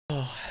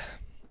Oh.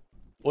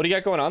 What do you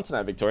got going on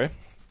tonight, Victoria?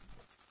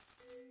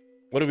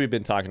 What have we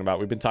been talking about?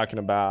 We've been talking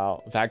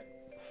about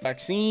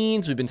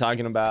vaccines. We've been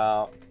talking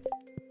about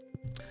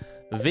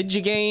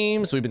video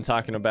games. We've been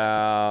talking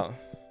about...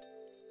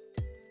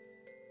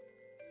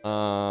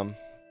 Oh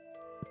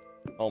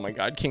my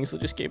god, Kingsley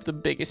just gave the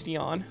biggest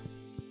yawn.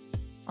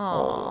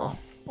 Aww.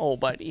 Oh,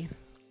 buddy.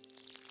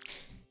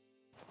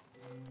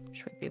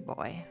 Sleepy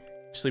boy.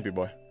 Sleepy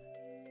boy.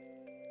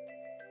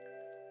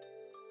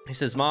 He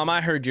says, Mom,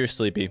 I heard you're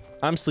sleepy.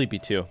 I'm sleepy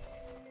too.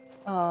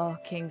 Oh,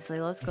 Kingsley,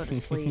 let's go to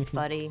sleep,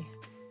 buddy.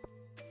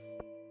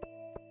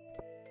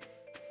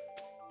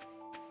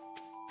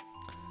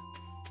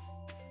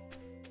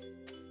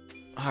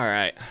 All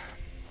right.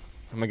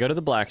 I'm gonna go to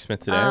the blacksmith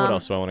today. What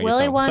else do I want to get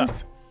Willie done?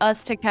 wants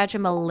us to catch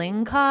him a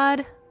ling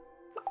cod.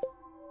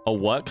 A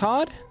what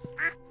cod?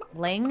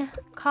 Ling The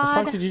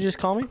cod? fuck did you just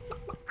call me?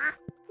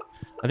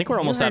 I think we're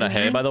almost out of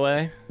hay, by the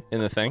way,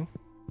 in the thing.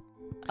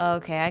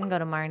 Okay, I can go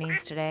to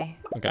Marnie's today.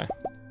 Okay.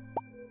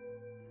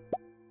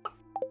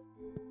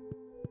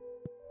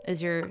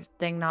 Is your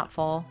thing not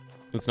full?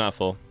 It's not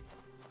full.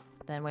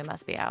 Then we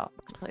must be out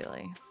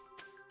completely.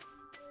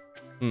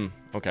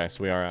 Okay,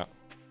 so we are out.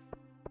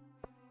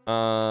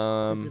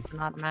 'Cause it's an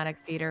automatic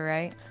feeder,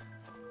 right?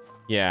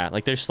 Yeah,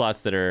 like there's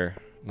slots that are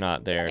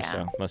not there, Yeah.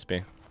 so must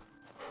be.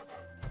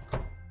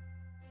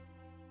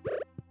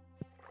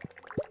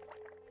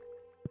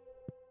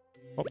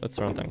 Oh, that's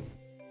the wrong thing.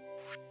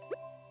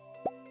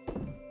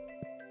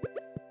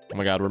 Oh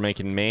my god, we're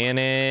making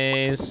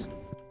mayonnaise.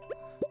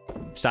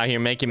 Just out here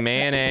making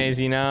mayonnaise,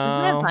 you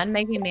know? Isn't it fun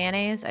making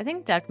mayonnaise? I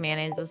think duck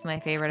mayonnaise is my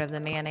favorite of the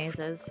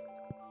mayonnaises.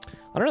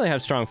 I don't really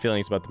have strong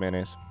feelings about the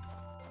mayonnaise.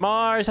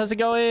 Mars, how's it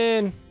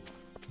going?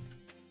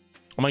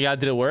 Oh my god,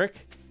 did it work?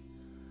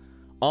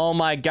 Oh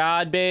my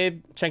god,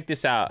 babe. Check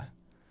this out.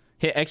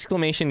 Hit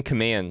exclamation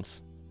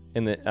commands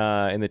in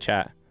the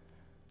chat.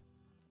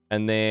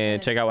 And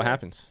then check out what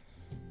happens.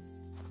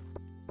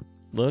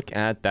 Look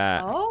at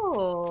that.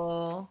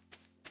 Oh.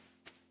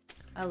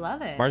 I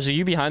love it. Mars, are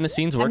you behind the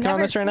scenes working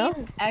on this right now?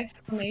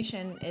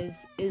 Exclamation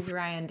is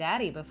Ryan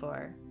Daddy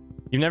before.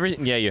 You've never...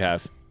 Yeah, you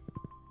have.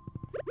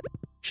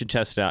 Should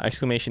test it out.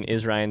 Exclamation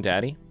is Ryan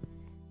Daddy.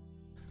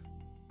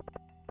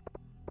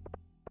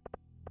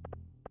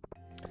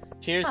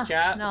 Cheers,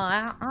 chat. No,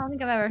 I don't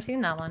think I've ever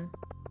seen that one.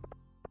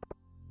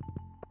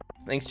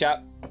 Thanks,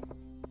 chat.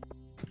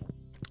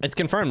 It's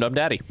confirmed. I'm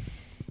Daddy.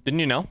 Didn't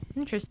you know?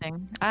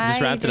 Interesting.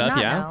 Just wrapped it up,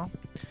 yeah? Know.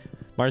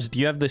 Mars, do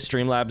you have the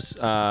Streamlabs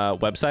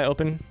website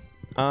open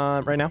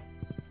right now?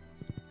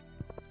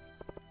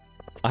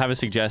 I'll have a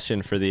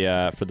suggestion for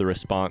the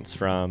response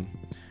from...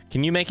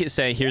 Can you make it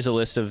say, here's a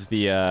list of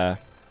the...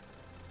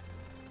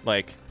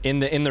 like, in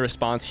the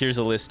response, here's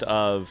a list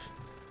of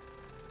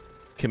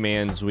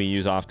commands we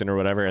use often or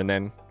whatever, and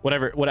then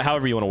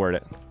however you want to word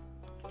it.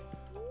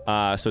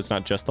 So it's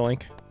not just the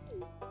link.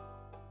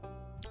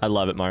 I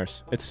love it,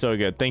 Mars. It's so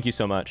good. Thank you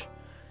so much.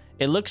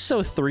 It looks so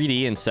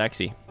 3D and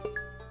sexy.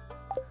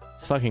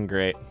 It's fucking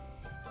great.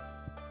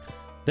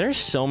 There's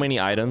so many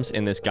items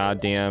in this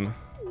goddamn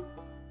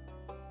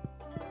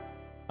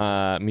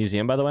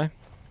museum, by the way.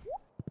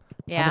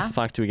 Yeah. How the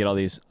fuck do we get all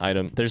these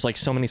items? There's like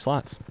so many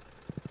slots.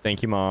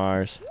 Thank you,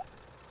 Mars.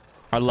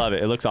 I love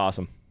it. It looks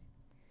awesome.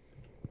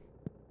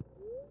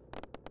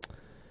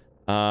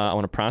 I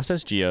want to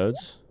process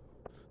geodes.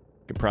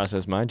 I can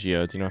process my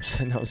geodes, you know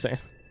what I'm saying?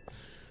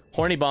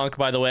 Horny bonk,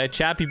 by the way.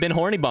 Chap, you've been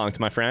horny bonked,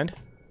 my friend.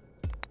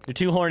 You're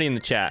too horny in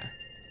the chat.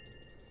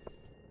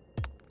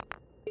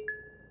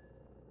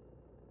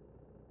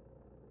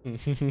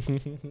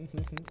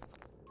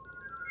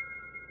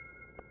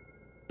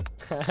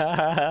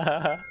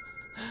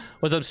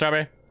 What's up,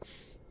 Strawberry?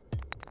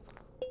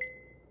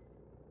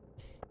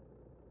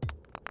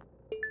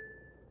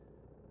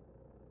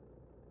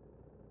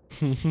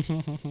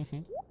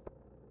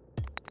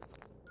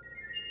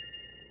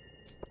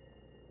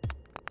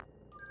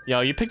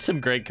 Yo, you picked some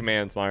great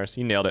commands, Mars.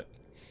 You nailed it.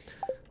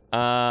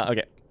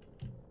 Okay.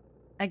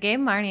 I gave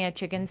Marnie a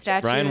chicken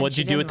statue. Ryan, what'd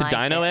you do with the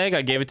dino egg? egg?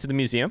 I gave it to the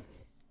museum.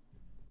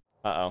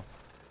 Uh-oh.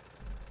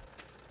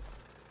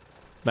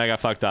 That got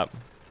fucked up.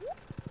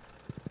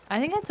 I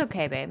think that's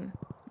okay, babe.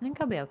 I think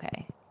I'll be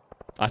okay.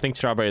 I think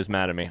Strawberry is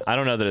mad at me. I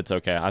don't know that it's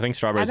okay. I think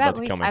Strawberry's about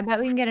to kill me. I bet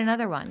we can get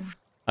another one.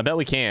 I bet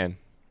we can.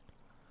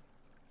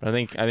 But I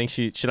think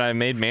she... Should I have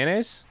made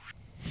mayonnaise?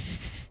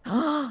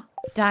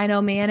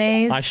 Dino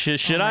mayonnaise.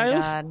 Should I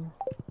have? God.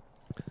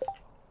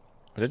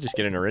 I did just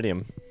get an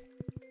iridium.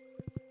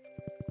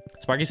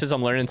 Sparky says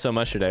I'm learning so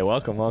much today.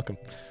 Welcome, welcome.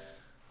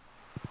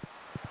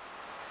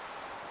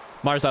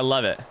 Mars, I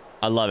love it.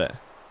 I love it.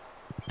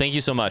 Thank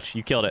you so much.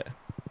 You killed it.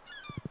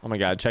 Oh my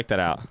god, check that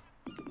out.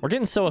 We're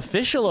getting so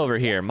official over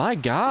here. My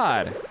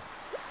god.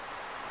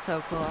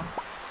 So cool.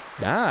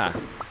 Yeah.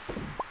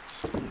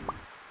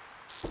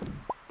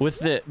 With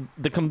the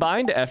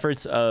combined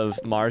efforts of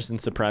Mars and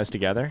Surprise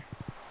together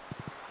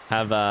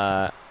have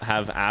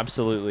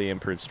absolutely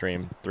improved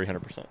stream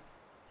 300%.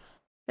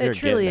 It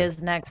truly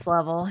is next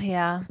level.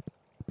 Yeah.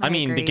 I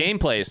mean, the agree.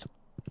 gameplay's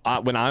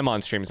when I'm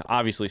on stream is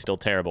obviously still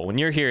terrible. When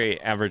you're here, it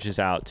averages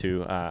out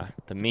to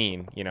the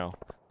mean, you know,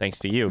 thanks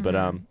to you. But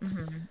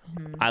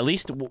at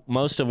least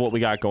most of what we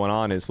got going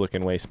on is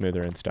looking way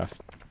smoother and stuff.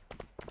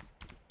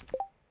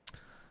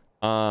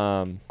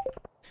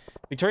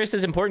 Victoria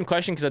says, important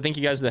question because I think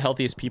you guys are the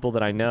healthiest people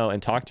that I know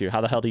and talk to. How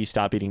the hell do you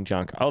stop eating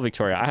junk? Oh,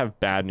 Victoria, I have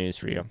bad news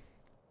for you.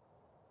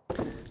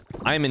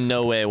 I am in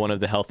no way one of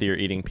the healthier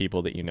eating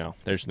people that you know.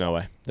 There's no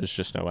way. There's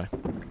just no way.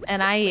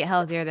 And I eat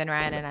healthier than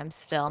Ryan, and I'm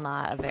still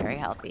not a very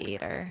healthy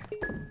eater.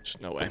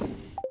 Just no way.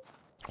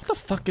 What the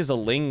fuck is a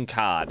ling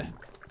cod?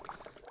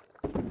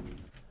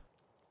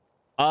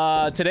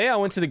 Today I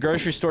went to the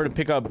grocery store to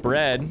pick up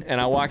bread, and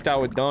I walked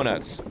out with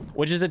donuts,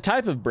 which is a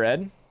type of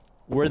bread.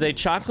 Were they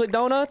chocolate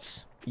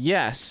donuts?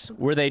 Yes.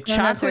 Were they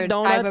chocolate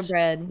donuts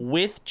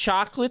with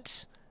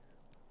chocolate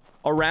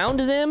around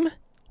them?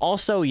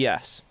 Also,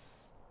 yes.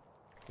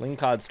 Ling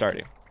cod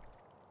starting.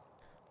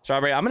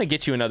 Strawberry, I'm gonna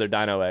get you another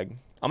dino egg.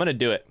 I'm gonna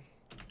do it.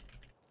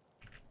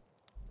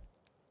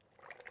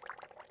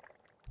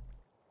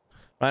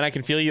 Ryan, I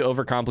can feel you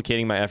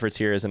overcomplicating my efforts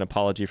here as an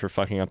apology for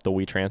fucking up the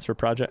WeTransfer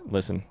project.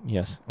 Listen,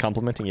 yes.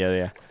 Complimenting?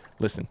 Yeah.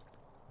 Listen.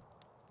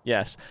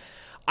 Yes.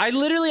 I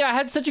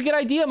had such a good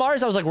idea,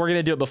 Mars. I was like, we're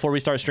gonna do it before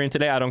we start stream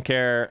today. I don't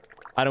care.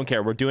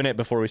 We're doing it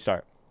before we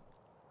start.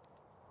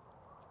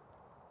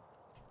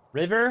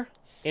 River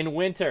in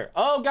winter.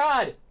 Oh,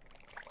 God.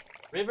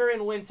 River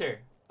in winter.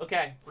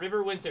 Okay.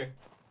 River winter.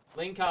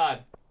 Ling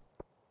cod.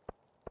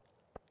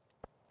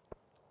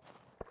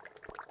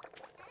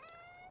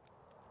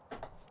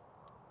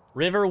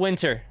 River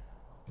winter.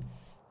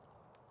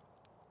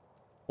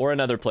 Or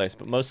another place,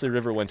 but mostly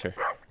river winter.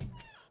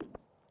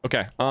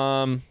 Okay.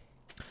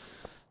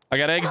 I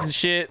got eggs and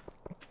shit.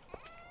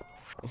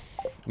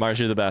 Mars,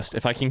 you're the best.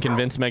 If I can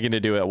convince Megan to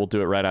do it, we'll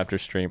do it right after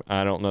stream.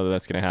 I don't know that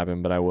that's gonna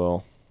happen, but I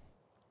will.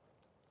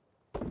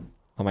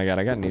 Oh my god,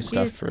 I got new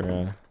stuff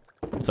for,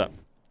 what's up?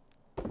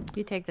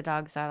 You take the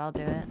dogs out, I'll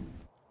do it.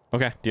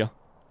 Okay, deal.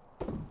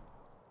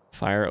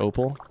 Fire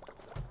opal.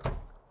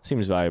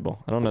 Seems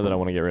valuable. I don't know that I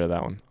want to get rid of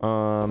that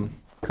one.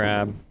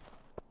 Crab.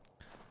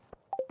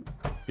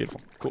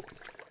 Beautiful. Cool.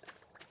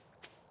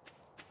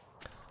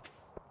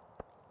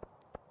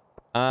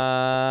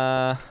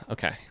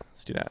 Okay.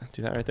 Let's do that.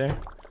 Do that right there.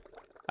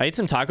 I ate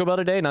some Taco Bell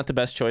today. Not the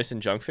best choice in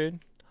junk food.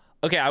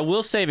 Okay, I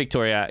will say,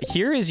 Victoria,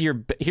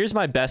 here's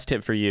my best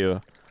tip for you.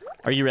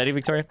 Are you ready,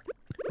 Victoria?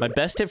 My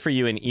best tip for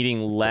you in eating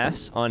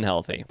less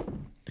unhealthy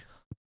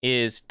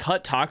is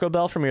cut Taco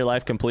Bell from your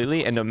life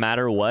completely, and no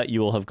matter what,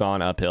 you will have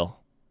gone uphill.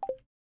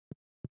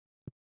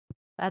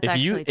 That's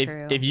actually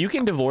true. If you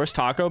can divorce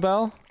Taco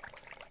Bell,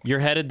 you're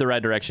headed the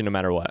right direction no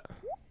matter what.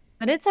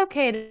 But it's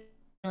okay to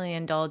really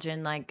indulge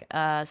in like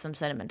some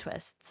cinnamon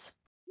twists.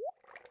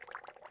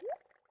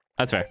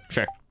 That's fair.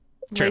 Sure.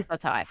 At least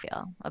that's how I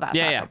feel about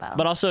Taco Bell.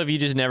 But also, if you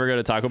just never go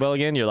to Taco Bell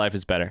again, your life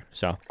is better.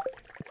 So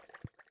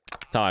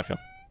that's how I feel.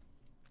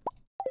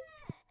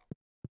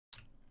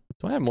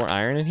 Do I have more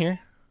iron in here?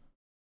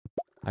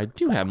 I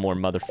do have more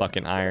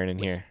motherfucking iron in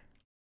here.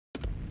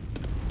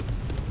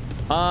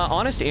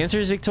 Honest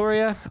answers,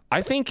 Victoria.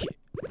 I think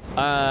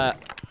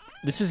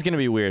this is gonna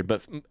be weird,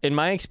 but in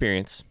my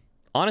experience,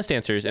 honest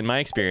answers, in my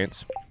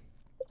experience,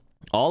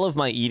 all of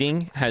my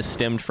eating has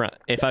stemmed from,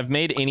 if I've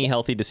made any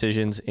healthy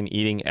decisions in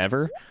eating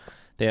ever,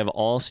 they have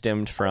all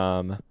stemmed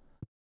from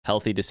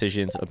healthy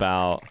decisions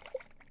about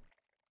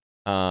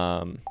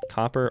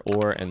copper,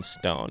 ore, and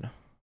stone.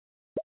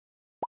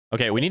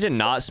 Okay, we need to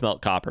not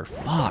smelt copper.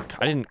 Fuck,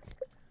 I didn't...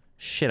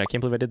 Shit, I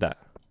can't believe I did that.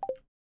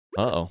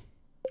 Uh-oh.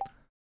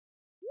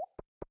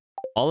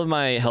 All of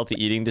my healthy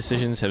eating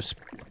decisions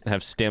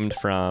have stemmed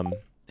from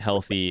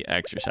healthy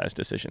exercise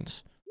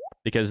decisions.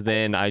 Because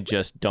then I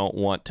just don't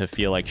want to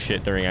feel like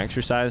shit during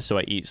exercise, so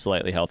I eat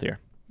slightly healthier.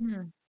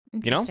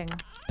 You know?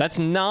 That's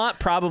not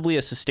probably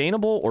a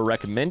sustainable or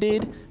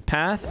recommended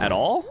path at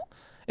all.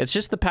 It's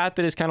just the path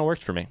that has kind of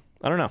worked for me.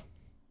 I don't know.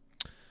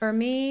 For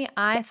me,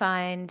 I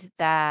find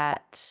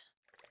that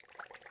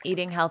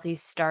eating healthy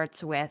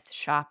starts with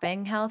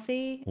shopping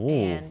healthy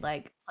and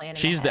like planning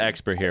She's ahead. the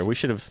expert here. We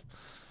should have...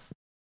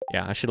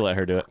 Yeah, I should have let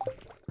her do it.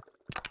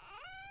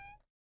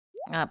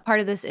 Part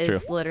of this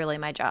is literally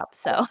my job,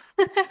 so.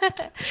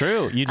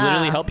 True. You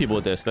literally help people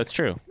with this. That's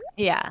true.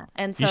 Yeah,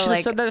 and so you should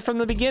have said that from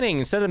the beginning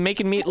instead of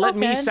making me let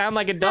me sound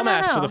like a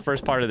dumbass for the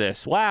first part of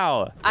this.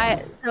 Wow.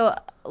 So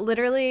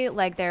literally,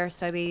 like, there are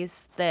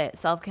studies that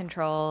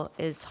self-control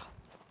is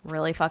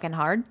really fucking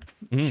hard.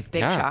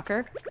 Big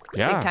shocker.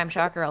 Yeah. Big time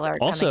shocker alert.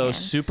 Also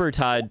super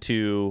tied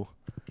to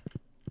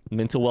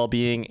mental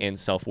well-being and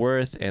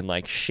self-worth and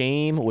like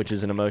shame, which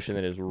is an emotion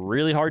that is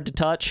really hard to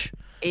touch.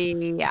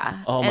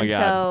 Yeah. Oh my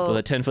god. With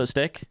a 10-foot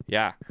stick?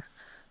 Yeah.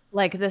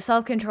 Like the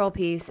self-control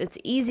piece, it's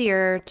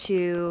easier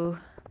to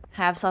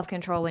have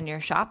self-control when you're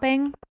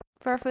shopping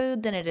for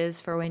food than it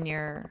is for when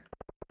you're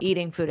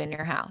eating food in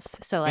your house.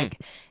 So like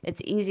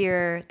it's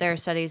easier. There are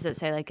studies that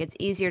say like it's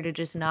easier to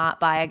just not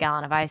buy a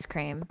gallon of ice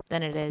cream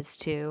than it is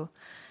to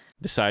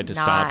decide to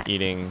stop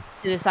eating.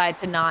 To decide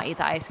to not eat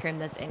the ice cream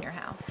that's in your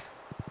house.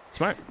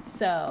 Smart.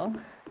 So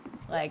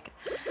like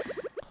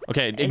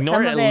Okay,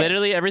 ignore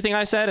literally everything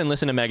I said and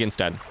listen to Meg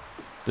instead.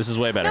 This is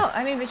way better. No,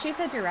 I mean, but she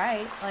said you're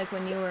right. Like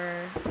when you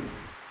were,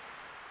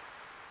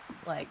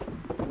 like,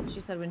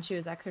 she said when she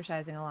was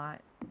exercising a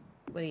lot,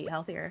 would eat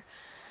healthier.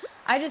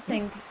 I just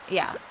think,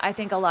 yeah, I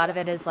think a lot of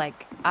it is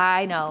like,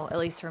 I know, at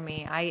least for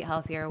me, I eat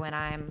healthier when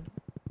I'm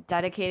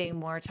dedicating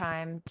more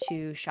time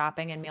to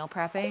shopping and meal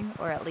prepping,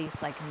 or at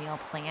least like meal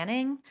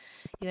planning.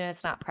 Even if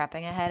it's not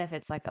prepping ahead, if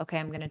it's like, okay,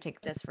 I'm going to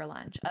take this for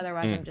lunch.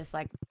 Otherwise, I'm just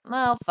like,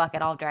 well, fuck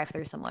it, I'll drive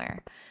through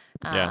somewhere.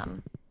 Yeah.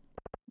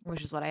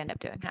 Which is what I end up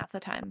doing half the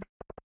time.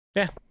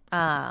 Yeah.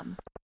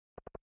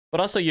 But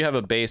also you have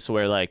a base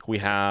where like we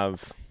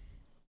have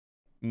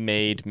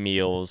made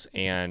meals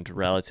and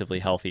relatively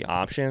healthy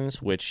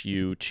options, which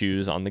you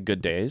choose on the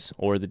good days,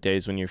 or the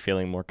days when you're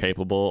feeling more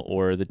capable,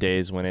 or the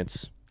days when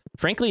it's,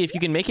 frankly, if you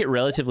can make it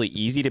relatively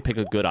easy to pick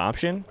a good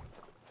option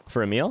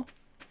for a meal,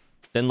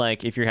 then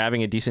like if you're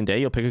having a decent day,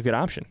 you'll pick a good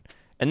option.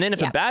 And then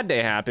if a bad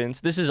day happens,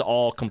 this is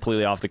all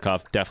completely off the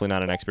cuff, definitely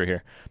not an expert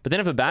here. But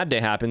then if a bad day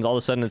happens, all of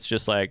a sudden it's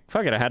just like,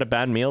 fuck it, I had a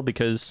bad meal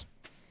because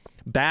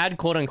bad,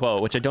 quote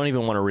unquote, which I don't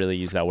even want to really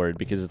use that word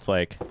because it's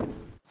like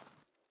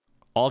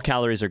all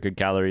calories are good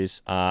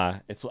calories.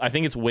 I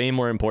think it's way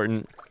more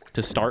important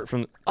to start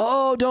from,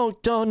 oh,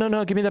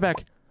 no, give me that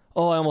back.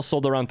 Oh, I almost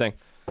sold the wrong thing.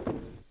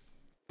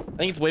 I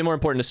think it's way more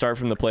important to start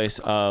from the place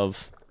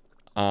of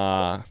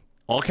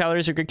all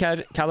calories are good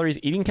calories.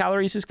 Eating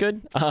calories is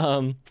good.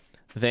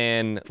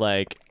 Then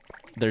like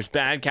there's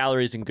bad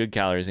calories and good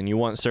calories, and you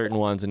want certain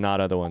ones and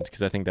not other ones,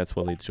 because I think that's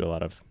what leads to a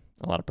lot of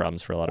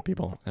problems for a lot of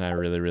people. And I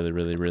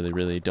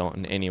really don't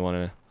in any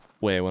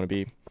way want to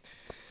be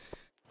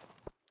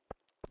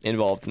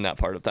involved in that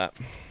part of that,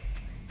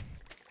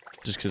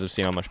 just because I've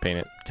seen how much pain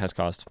it has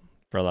caused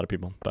for a lot of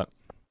people. But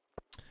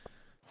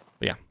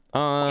yeah.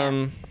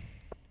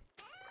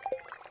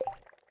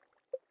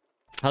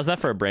 How's that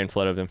for a brain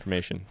flood of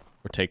information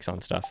or takes on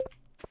stuff?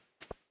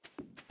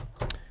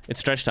 It's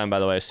stretch time, by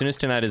the way. As soon as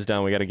tonight is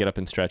done, we got to get up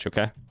and stretch,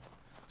 okay?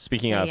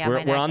 Speaking of,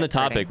 we're on the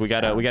topic. We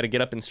gotta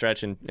get up and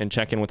stretch and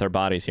check in with our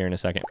bodies here in a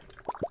second.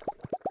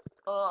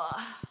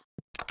 Ugh.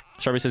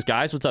 Strawberry says,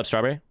 guys, what's up,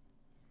 Strawberry?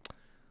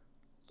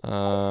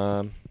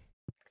 I'm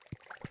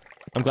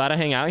glad I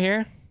hang out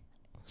here.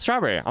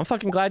 Strawberry, I'm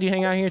fucking glad you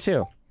hang out here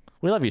too.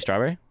 We love you,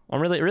 Strawberry.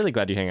 I'm really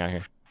glad you hang out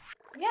here.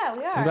 Yeah,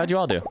 we are. I'm glad you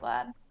all do.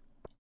 Glad.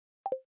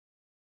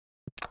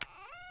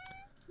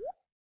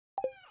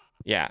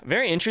 Yeah,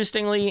 very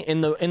interestingly,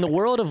 in the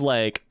world of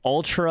like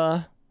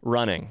ultra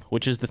running,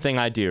 which is the thing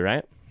I do,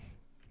 right?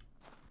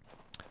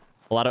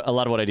 A lot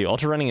of what I do,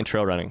 ultra running and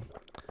trail running.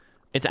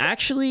 It's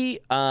actually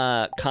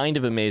kind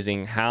of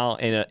amazing how,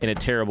 in a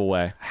terrible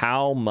way,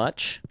 how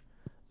much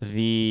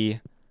the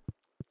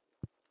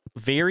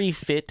very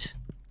fit,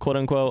 quote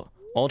unquote,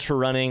 ultra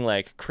running,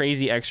 like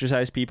crazy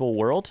exercise people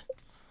world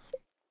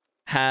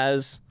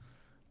has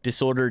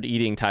disordered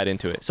eating tied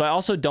into it. So I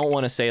also don't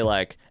want to say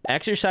like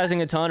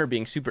exercising a ton or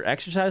being super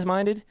exercise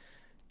minded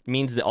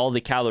means that all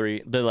the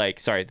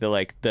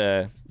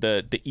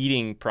the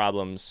eating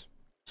problems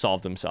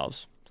solve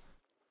themselves.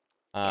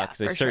 Because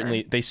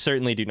they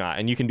certainly do not.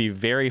 And you can be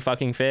very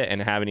fucking fit and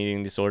have an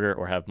eating disorder,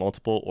 or have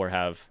multiple, or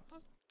have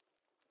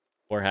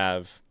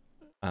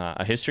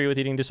a history with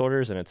eating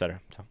disorders, and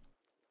etc. So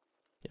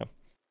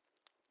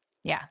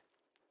yeah.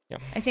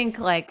 I think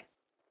like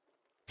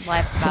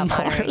life's about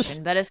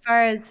moderation, but as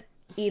far as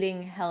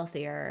eating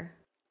healthier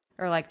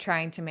or like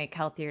trying to make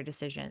healthier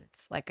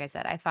decisions, like I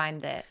said, I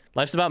find that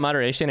life's about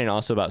moderation and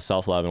also about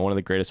self-love. And one of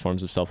the greatest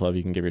forms of self-love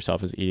you can give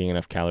yourself is eating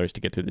enough calories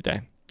to get through the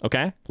day.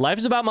 Okay? Life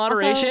is about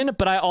moderation,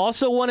 but I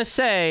also want to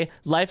say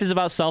life is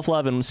about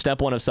self-love, and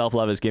step one of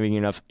self-love is giving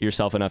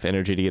yourself enough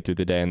energy to get through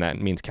the day, and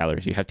that means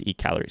calories. You have to eat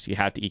calories. You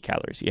have to eat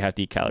calories. You have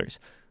to eat calories.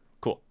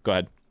 Cool. Go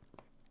ahead.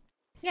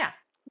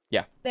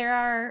 Yeah. There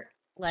are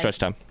like stretch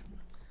time.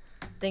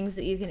 Things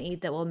that you can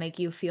eat that will make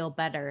you feel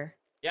better.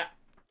 Yeah.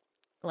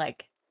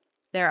 Like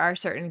there are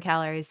certain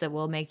calories that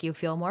will make you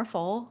feel more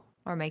full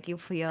or make you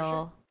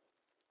feel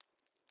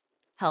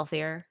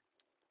healthier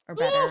or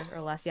better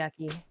or less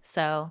yucky.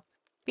 So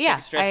yeah,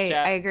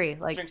 I agree.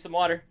 Like drink some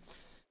water.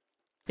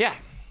 Yeah.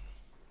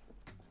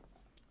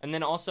 And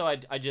then also I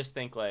just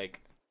think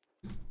like,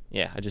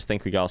 yeah, I just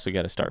think we also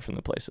got to start from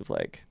the place of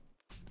like,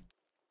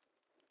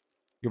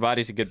 your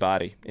body's a good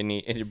body, and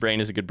your brain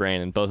is a good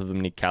brain, and both of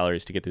them need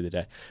calories to get through the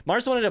day.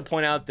 Mars wanted to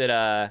point out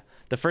that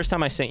the first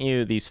time I sent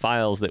you these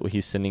files that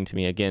he's sending to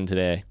me again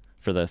today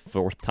for the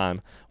 4th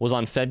time was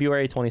on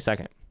February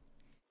 22nd.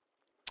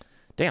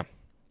 Damn.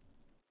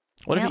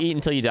 What if you eat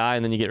until you die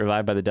and then you get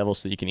revived by the devil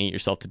so that you can eat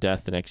yourself to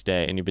death the next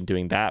day, and you've been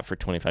doing that for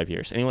 25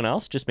 years? Anyone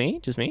else? Just me?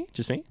 Just me?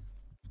 Just me?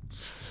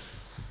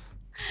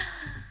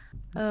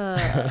 Hey,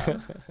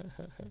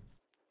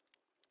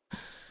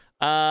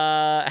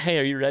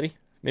 are you ready?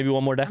 Maybe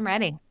one more day? I'm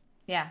ready.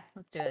 Yeah,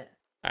 let's do it.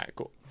 All right,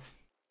 cool.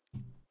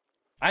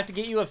 I have to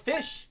get you a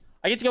fish.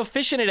 I get to go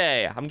fishing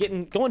today. I'm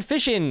going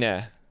fishing.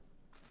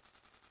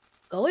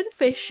 Going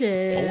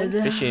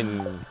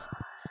fishing.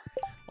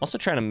 Also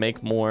trying to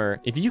make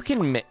more. If you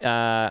can,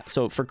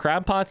 so for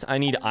crab pots, I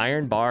need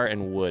iron bar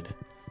and wood.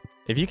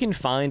 If you can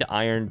find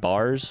iron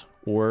bars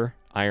or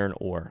iron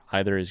ore,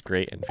 either is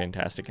great and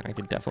fantastic, and I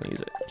could definitely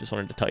use it. Just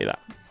wanted to tell you that.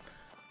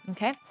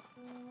 Okay.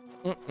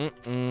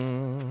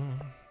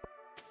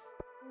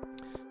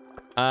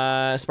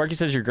 Sparky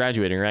says you're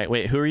graduating, right?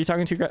 Wait, who are you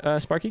talking to,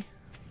 Sparky?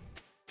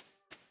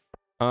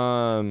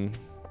 To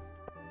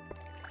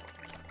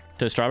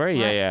Strawberry?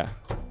 What? Yeah.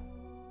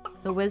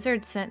 The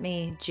wizard sent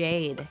me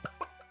jade.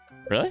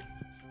 Really?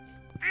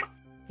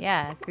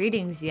 Yeah,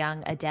 greetings,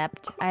 young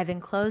adept. I have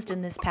enclosed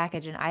in this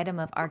package an item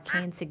of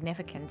arcane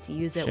significance.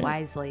 Use it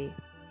wisely.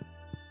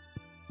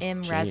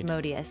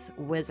 Rasmodius,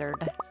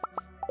 wizard.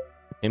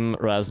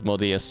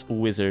 Rasmodius,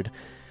 wizard.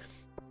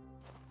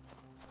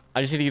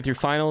 I just need to get through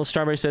finals,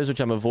 Strawberry says, which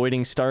I'm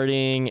avoiding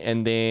starting,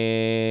 and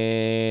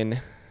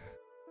then...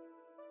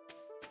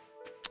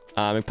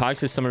 McPog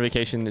says summer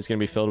vacation is going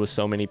to be filled with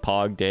so many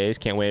Pog days.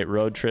 Can't wait.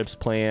 Road trips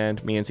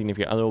planned. Me and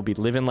significant other will be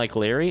living like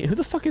Larry. Who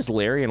the fuck is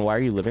Larry, and why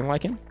are you living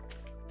like him?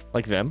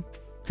 Like them?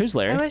 Who's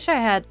Larry? I wish I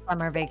had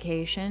summer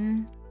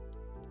vacation.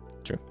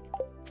 True.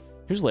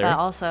 Who's Larry? But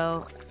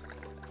also,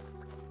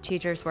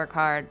 teachers work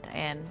hard,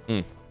 and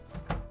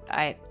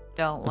I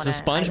don't want to... It's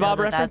a SpongeBob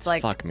reference?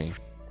 Like... Fuck me.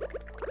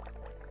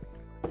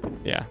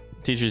 Yeah.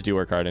 Teachers do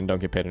work hard and don't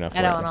get paid enough for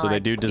it, so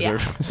they do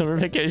deserve summer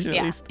vacation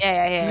at least.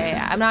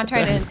 Yeah. I'm not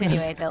trying to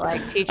insinuate that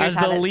like teachers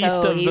have it so easy. As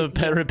the least of the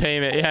pet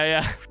repayment.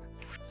 Yeah.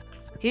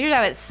 Teachers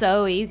have it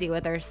so easy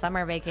with their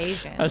summer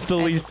vacation. That's the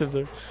least of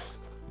their...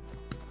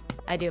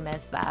 I do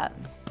miss that.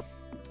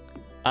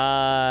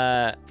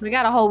 We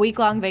got a whole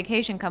week-long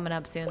vacation coming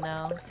up soon,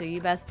 though, so you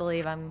best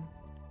believe I'm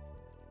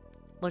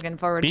looking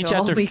forward to a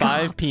whole week Beach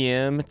after 5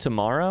 p.m.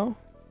 tomorrow?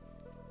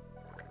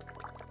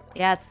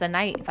 Yeah, it's the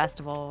night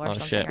festival or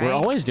something, shit. right? We're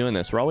always doing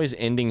this. We're always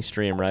ending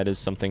stream right as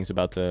something's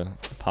about to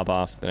pop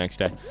off the next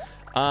day.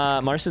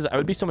 Mars says, I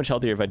would be so much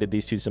healthier if I did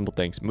these two simple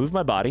things. Move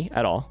my body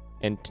at all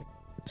and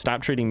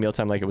stop treating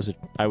mealtime like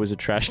I was a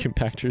trash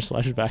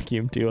compactor /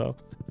 vacuum duo.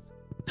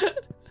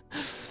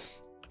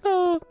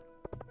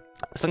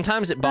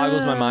 Sometimes it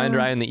boggles my mind,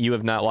 Ryan, that you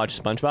have not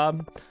watched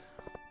SpongeBob.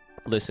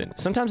 Listen,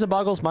 sometimes it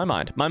boggles my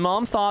mind. My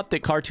mom thought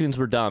that cartoons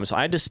were dumb, so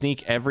I had to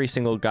sneak every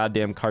single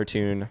goddamn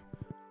cartoon.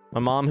 My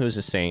mom, who's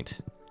a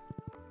saint,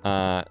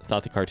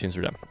 thought the cartoons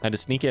were dumb. I had to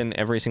sneak in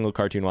every single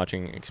cartoon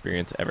watching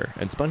experience ever.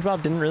 And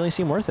SpongeBob didn't really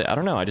seem worth it. I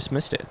don't know. I just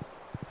missed it.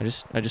 I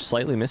just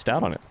slightly missed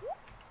out on it.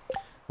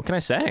 What can I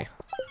say?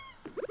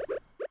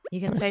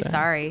 You can say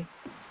sorry.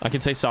 I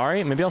can say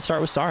sorry? Maybe I'll start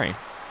with sorry.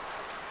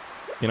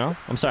 You know?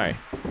 I'm sorry.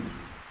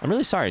 I'm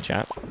really sorry,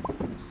 chat.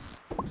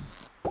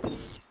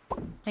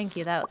 Thank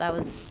you. That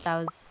was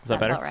that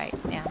better? felt right.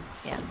 Yeah.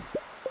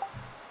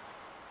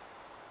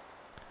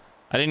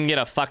 I didn't get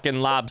a fucking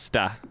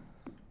lobster.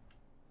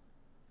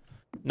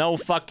 No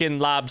fucking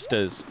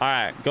lobsters. All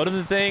right, go to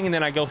the thing and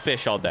then I go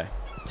fish all day.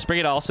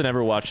 Spriggett also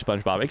never watched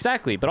SpongeBob.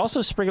 Exactly, but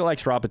also Spriggett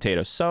likes raw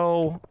potatoes.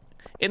 So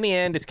in the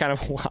end, it's kind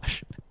of a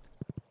wash.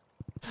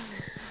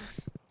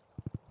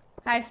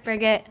 Hi,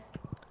 Spriggett.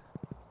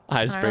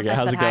 Hi, Spriggett.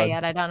 How's it going?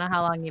 Yet. I don't know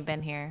how long you've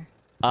been here.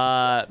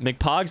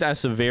 McPogs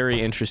asks a very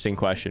interesting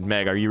question.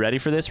 Meg, are you ready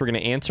for this? We're gonna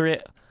answer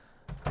it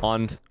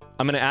on...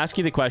 I'm gonna ask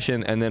you the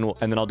question and then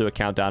I'll do a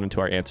countdown into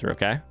our answer,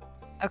 okay?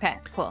 Okay,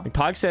 cool.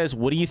 McPog says,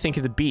 what do you think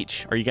of the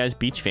beach? Are you guys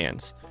beach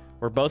fans?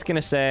 We're both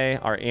gonna say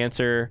our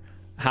answer.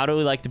 How do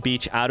we like the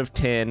beach out of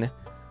 10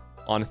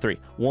 on 3?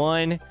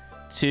 1,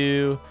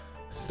 2,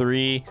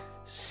 3,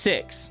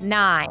 6.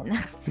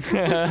 9.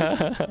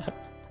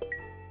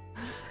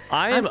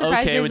 I am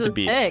okay with the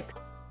beach. 6.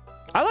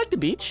 I like the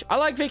beach. I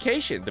like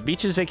vacation. The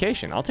beach is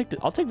vacation. I'll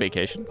take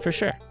vacation for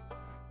sure.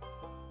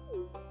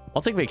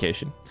 I'll take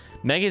vacation.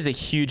 Meg is a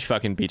huge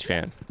fucking beach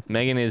fan.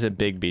 Megan is a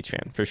big beach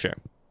fan for sure.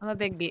 I'm a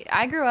big beach.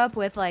 I grew up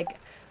with like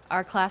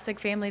our classic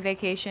family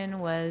vacation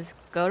was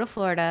go to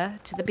Florida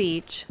to the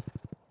beach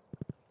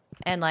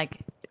and like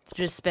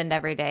just spend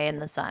every day in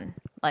the sun,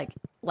 like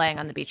laying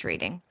on the beach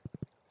reading,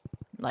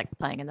 like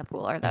playing in the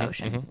pool or the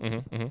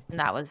ocean. And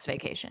that was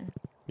vacation.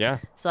 Yeah.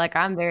 So like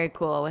I'm very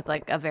cool with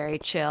like a very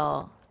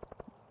chill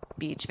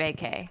beach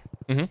vacay.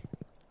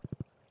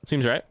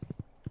 Seems right.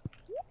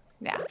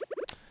 Yeah.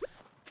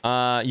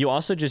 You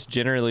also just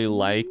generally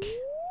like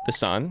the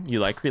sun. You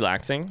like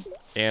relaxing.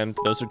 And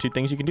those are two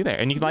things you can do there.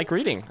 And you like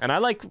reading. And I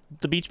like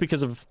the beach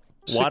because of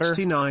water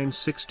 69,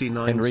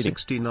 69, and reading.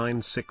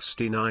 69,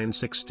 69,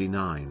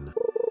 69.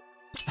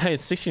 Hey,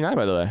 it's 69,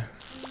 by the way.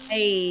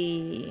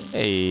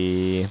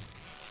 Hey.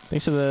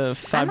 Thanks for the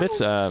 5 bits,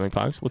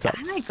 McPogs. What's up?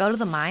 I might go to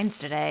the mines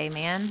today,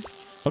 man.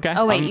 Okay.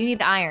 Oh, wait, you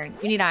need iron.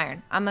 You need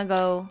iron. I'm gonna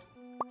go...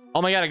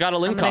 Oh my god, I got a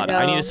limb cod.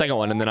 I need a second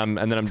one, and then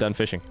I'm done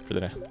fishing for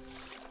the day.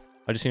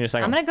 I just need a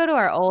second I'm gonna go to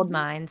our old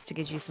mines to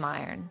get you some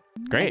iron.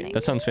 Great.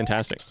 That sounds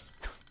fantastic.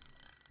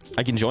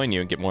 I can join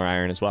you and get more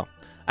iron as well.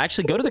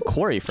 Actually, go to the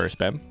quarry first,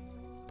 babe.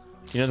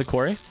 You know the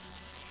quarry?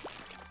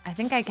 I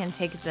think I can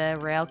take the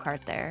rail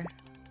cart there.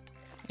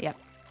 Yep.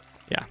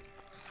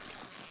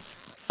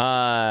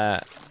 Yeah.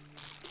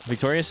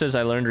 Victoria says,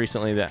 I learned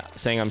recently that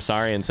saying I'm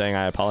sorry and saying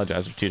I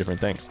apologize are 2 different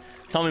things.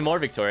 Tell me more,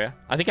 Victoria.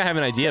 I think I have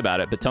an idea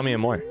about it, but tell me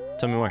more.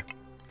 Tell me more.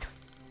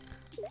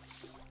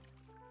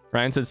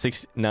 Ryan said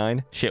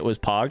 6-9. Shit was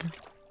Pog.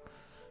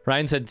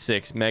 Ryan said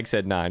 6. Meg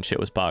said 9. Shit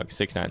was Pog.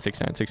 6-9,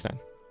 6-9, 6-9.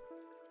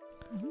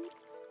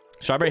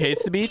 Strawberry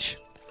hates the beach.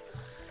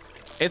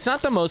 It's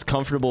not the most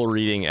comfortable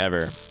reading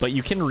ever, but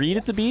you can read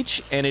at the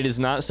beach, and it is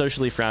not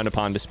socially frowned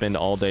upon to spend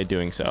all day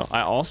doing so.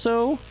 I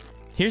also...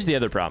 Here's the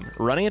other problem.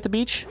 Running at the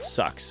beach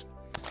sucks.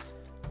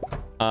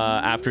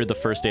 After the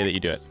first day that you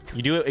do it.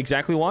 You do it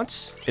exactly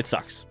once, it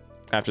sucks.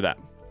 After that.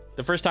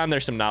 The first time,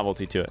 there's some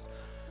novelty to it.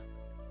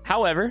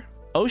 However,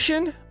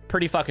 ocean,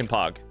 pretty fucking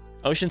pog.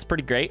 Ocean's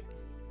pretty great.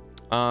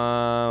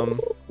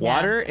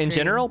 Water in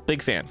general,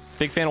 big fan.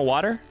 Big fan of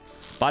water.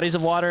 Bodies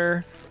of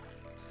water.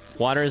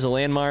 Water is a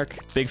landmark.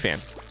 Big fan.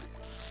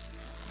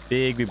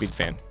 Big, big, big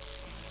fan.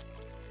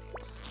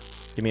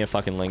 Give me a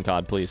fucking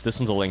lingcod, please. This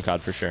one's a lingcod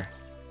for sure.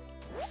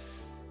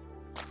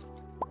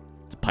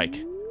 It's a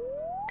pike.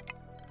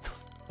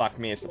 Fuck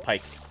me, it's a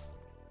pike.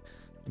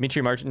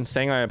 Dimitri Martin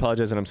saying I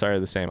apologize and I'm sorry are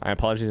the same. I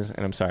apologize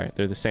and I'm sorry.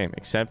 They're the same,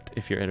 except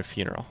if you're at a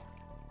funeral.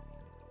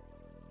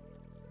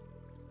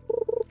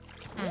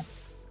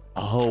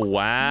 Oh,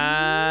 wow.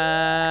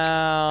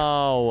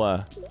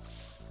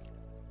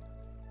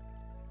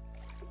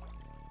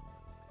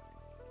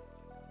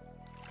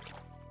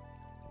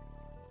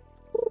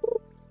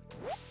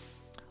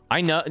 I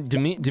know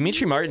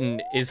Dimitri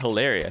Martin is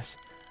hilarious.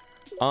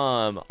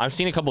 I've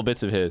seen a couple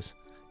bits of his.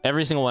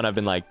 Every single one I've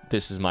been like,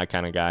 this is my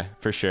kind of guy,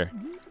 for sure.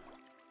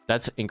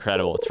 That's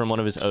incredible. It's from one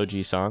of his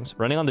OG songs.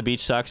 Running on the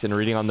beach sucks and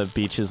reading on the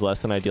beach is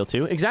less than ideal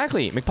too.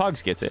 Exactly.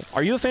 McPogs gets it.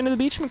 Are you a fan of the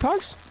beach,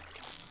 McPogs?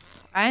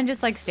 Ryan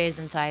just like stays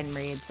inside and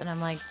reads, and I'm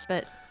like,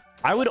 but...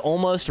 I would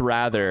almost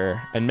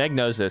rather, and Meg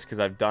knows this because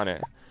I've done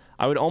it,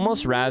 I would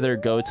almost rather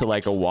go to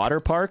like a water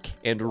park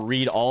and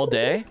read all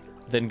day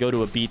than go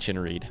to a beach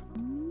and read.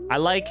 I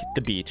like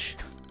the beach,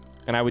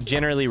 and I would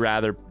generally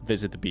rather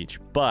visit the beach,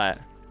 but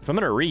if I'm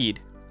gonna read,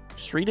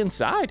 just read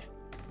inside.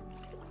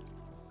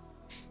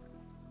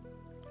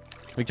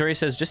 Victoria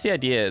says, just the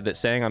idea that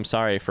saying I'm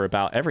sorry for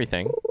about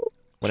everything,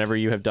 whenever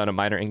you have done a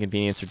minor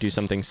inconvenience or do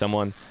something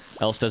someone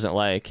else doesn't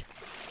like,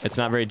 it's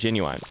not very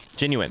genuine.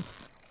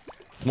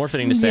 It's more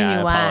fitting to say I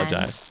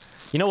apologize.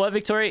 You know what,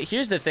 Victoria?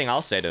 Here's the thing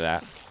I'll say to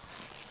that.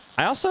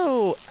 I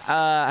also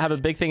have a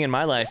big thing in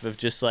my life of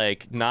just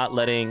like not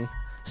letting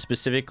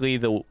specifically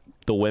the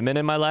women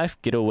in my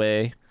life get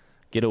away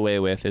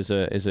with is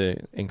a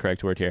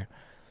incorrect word here,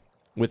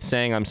 with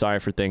saying I'm sorry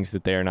for things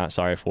that they are not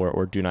sorry for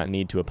or do not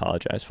need to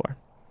apologize for.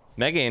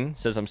 Megan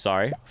says I'm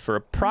sorry for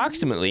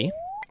approximately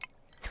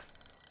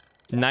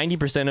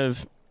 90%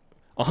 of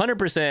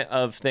 100%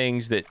 of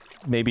things that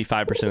maybe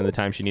 5% of the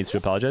time she needs to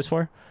apologize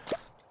for.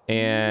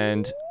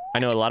 And I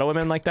know a lot of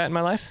women like that in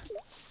my life.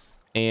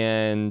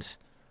 And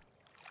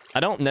I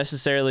don't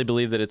necessarily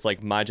believe that it's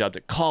like my job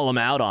to call them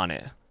out on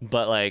it.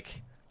 But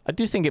like, I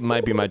do think it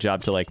might be my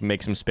job to like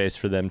make some space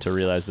for them to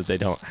realize that they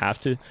don't have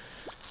to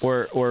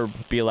or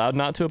be allowed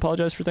not to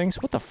apologize for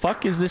things. What the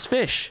fuck is this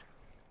fish?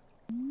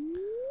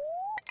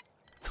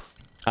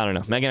 I don't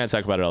know. Megan and I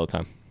talk about it all the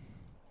time.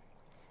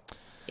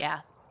 Yeah.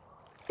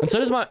 And so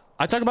does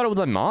I talk about it with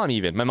my mom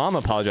even. My mom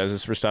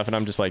apologizes for stuff and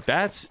I'm just like,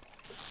 that's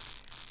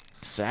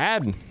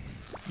sad.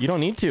 You don't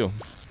need to.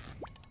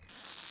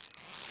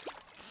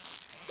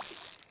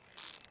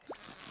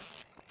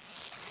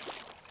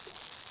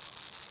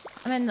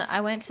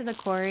 I went to the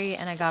quarry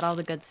and I got all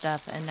the good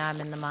stuff and now I'm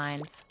in the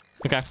mines.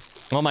 Okay.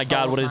 Oh my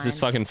god, what is this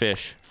fucking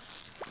fish?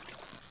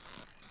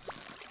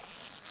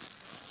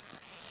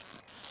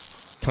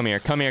 Come here,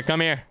 come here,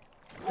 come here.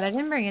 But I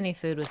didn't bring any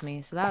food with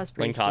me, so that was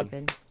pretty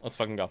stupid. Let's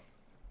fucking go.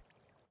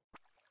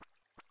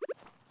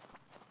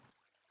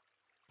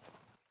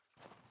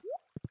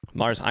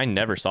 Mars, I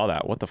never saw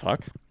that. What the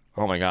fuck?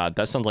 Oh my god,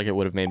 that sounds like it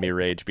would have made me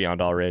rage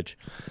beyond all rage.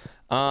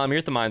 You're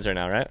at the mines right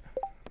now, right?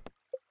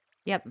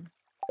 Yep.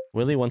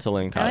 Willie wants a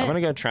link code. I'm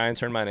gonna go try and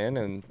turn mine in,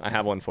 and I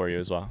have one for you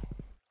as well.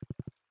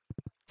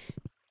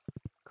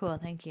 Cool,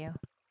 thank you.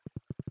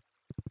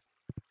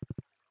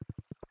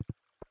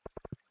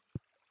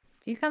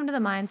 If you come to the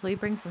mines, will you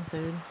bring some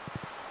food?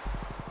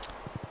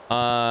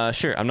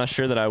 Sure. I'm not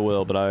sure that I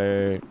will, but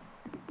I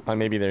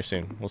may be there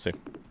soon. We'll see.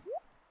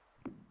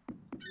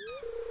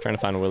 Trying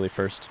to find Willie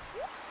first.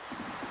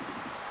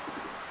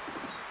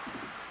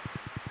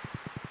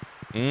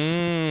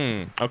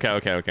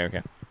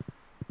 Okay.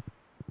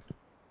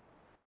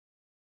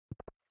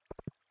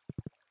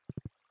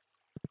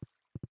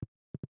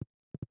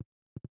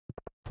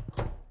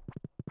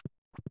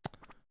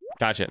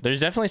 Gotcha. There's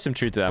definitely some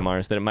truth to that,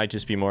 Mars, that it might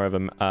just be more of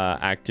an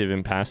active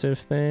and passive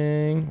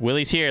thing.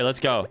 Willie's here.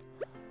 Let's go.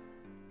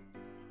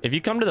 If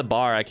you come to the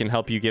bar, I can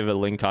help you give a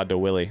link code to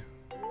Willie.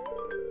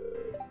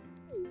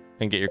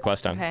 And get your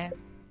quest done. Okay.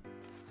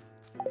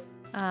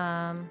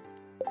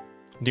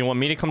 Do you want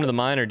me to come to the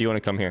mine, or do you want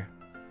to come here?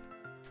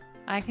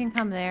 I can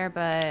come there,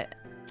 but...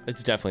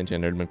 It's definitely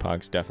gendered,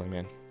 McPogs. Definitely,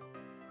 man.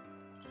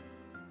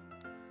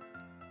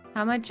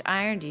 How much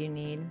iron do you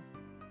need?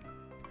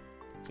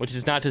 Which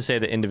is not to say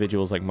that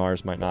individuals like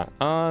Mars might not.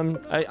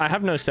 I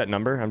have no set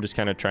number. I'm just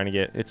kind of trying to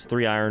get... It's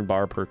 3 iron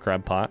bar per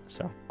crab pot,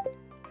 so...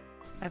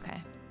 Okay.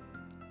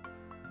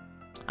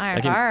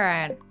 Iron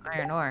bar or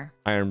iron ore?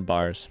 Iron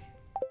bars.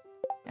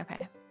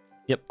 Okay.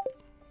 Yep.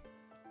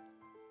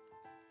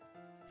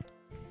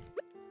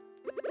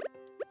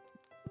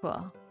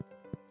 Cool.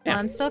 Yeah. Well,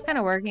 I'm still kind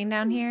of working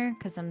down here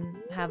because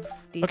have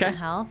decent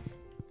health.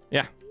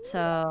 Yeah.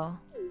 So.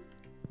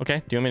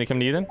 Okay. Do you want me to come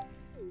to you then?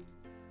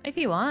 If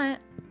you want.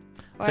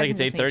 I feel like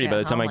it's 8:30 by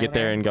the time I get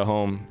there and go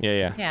home.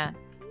 Yeah. Yeah.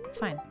 It's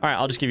fine. All right.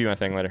 I'll just give you my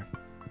thing later.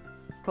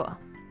 Cool.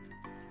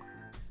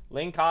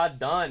 Link cod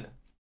done.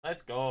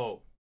 Let's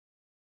go.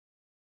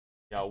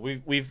 Yeah,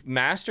 we've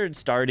mastered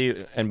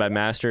Stardew, and by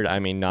mastered I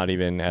mean not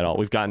even at all.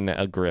 We've gotten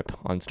a grip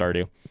on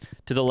Stardew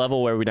to the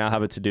level where we now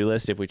have a to-do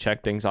list. If we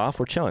check things off,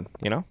 we're chilling,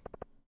 you know?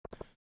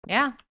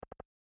 Yeah.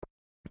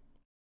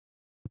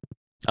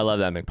 I love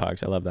that,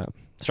 McPogs. I love that.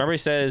 Strawberry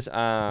says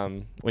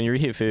when you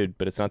reheat food,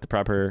 but it's not the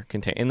proper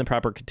in the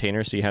proper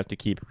container, so you have to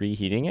keep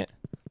reheating it.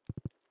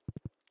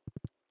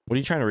 What are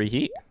you trying to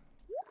reheat?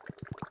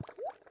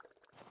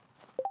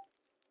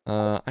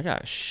 I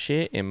got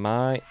shit in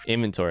my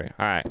inventory.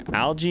 All right,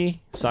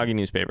 algae, soggy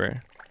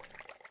newspaper,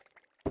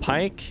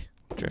 pike,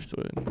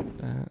 driftwood,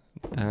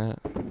 that,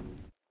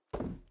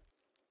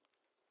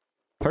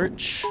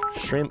 perch,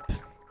 shrimp,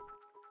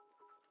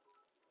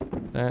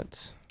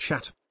 that.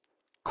 Chat.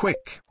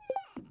 Quick.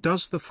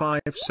 Does the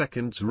 5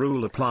 seconds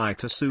rule apply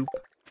to soup?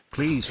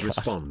 Please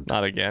respond.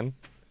 Not again.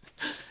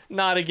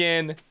 Not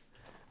again.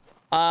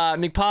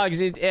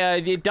 McPogs,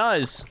 it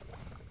does.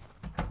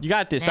 You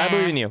got this. I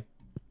believe in you.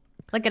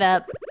 Look it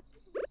up.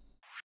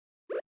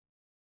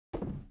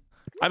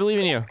 I believe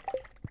in you.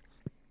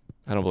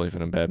 I don't believe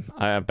in him, babe.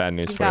 I have bad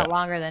news You've for got you.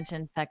 longer than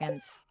 10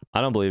 seconds. I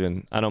don't believe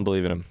in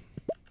him.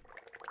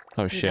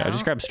 Oh shit! I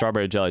just grabbed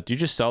strawberry jelly. Did you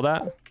just sell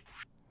that?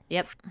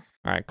 Yep.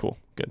 All right, cool,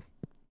 good.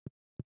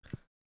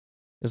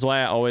 This is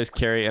why I always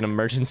carry an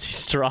emergency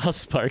straw,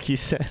 Sparky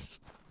says.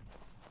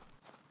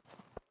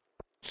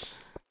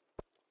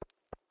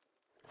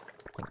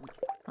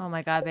 Oh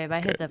my god, babe! I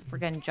hit the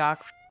freaking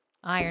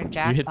iron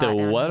jackpot. You hit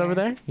the what over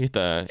there? You hit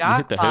the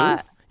who?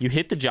 You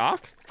hit the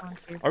jock?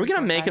 Are we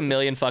gonna make $1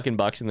 million fucking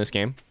bucks in this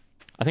game?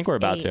 I think we're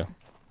about to.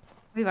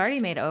 We've already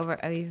made over.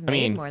 We've made I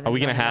mean, more than are we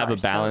gonna have a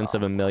 $1 balance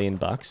total. of $1 million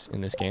in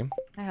this game?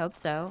 I hope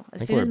so.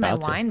 As soon as my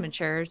wine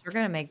matures, we're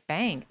gonna make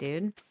bank,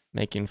 dude.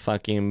 Making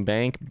fucking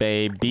bank,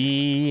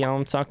 baby.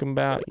 I'm talking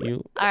about you.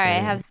 All right, I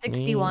have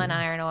 61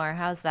 iron ore.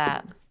 How's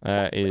that?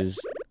 Is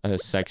a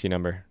sexy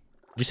number.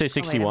 Did you say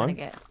 61?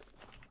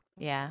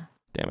 Yeah.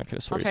 Damn, I could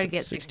have sworn I'll try to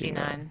get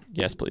 69.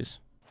 Yes, please.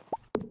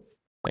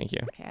 Thank you.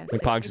 Okay,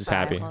 McPogs is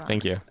happy.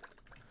 Thank you.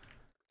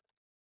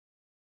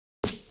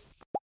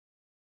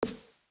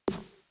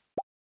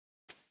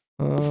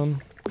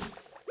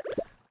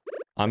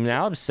 I'm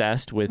now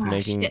obsessed with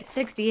making shit,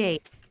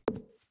 68.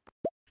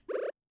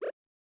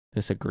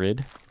 this a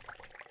grid.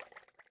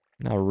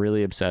 Now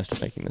really obsessed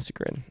with making this a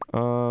grid.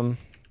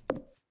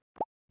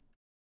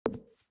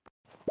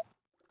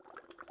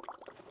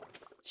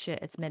 Shit,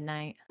 it's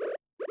midnight.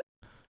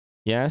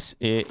 Yes,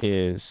 it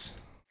is.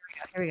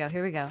 Here we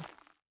go.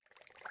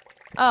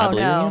 Oh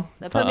no,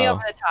 that put me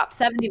over the top.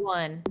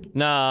 71.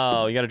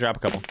 No, you gotta drop a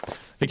couple.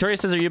 Victoria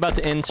says, are you about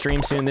to end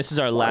stream soon? This is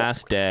our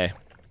last day.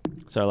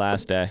 It's our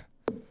last day.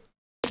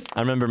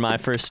 I remember my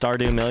first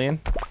Stardew million.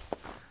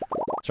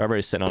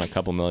 Strawberry's sitting on a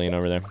couple million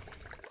over there.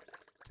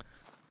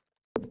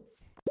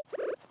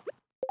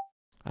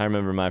 I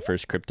remember my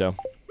first crypto.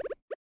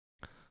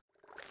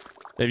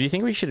 Babe, do you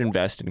think we should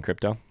invest in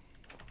crypto?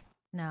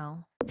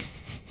 No.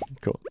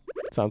 Cool.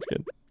 Sounds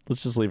good.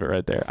 Let's just leave it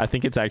right there. I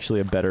think it's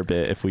actually a better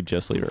bit if we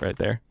just leave it right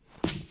there.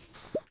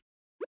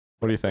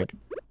 What do you think?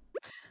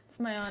 It's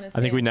my honest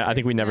I think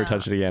we never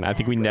touch it again. I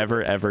think we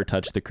never ever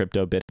touch the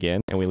crypto bit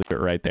again, and we leave it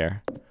right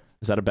there.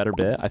 Is that a better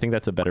bit? I think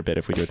that's a better bit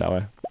if we do it that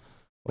way.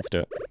 Let's do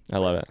it. I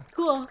love it.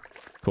 Cool.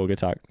 Cool. Good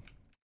talk.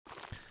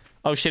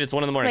 Oh shit! It's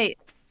 1 in the morning. Wait,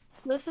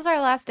 this is our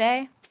last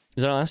day.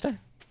 Is it our last day?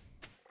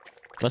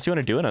 Unless you want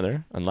to do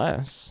another.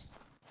 Unless.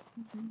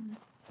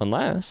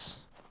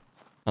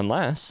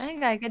 I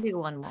think I could do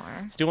one more.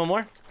 Let's do one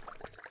more.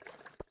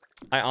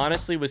 I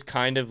honestly was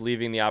kind of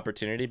leaving the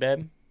opportunity,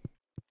 babe.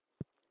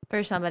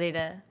 For somebody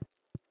to...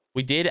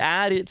 We did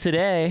add it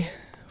today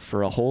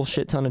for a whole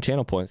shit ton of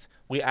channel points.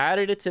 We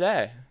added it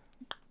today.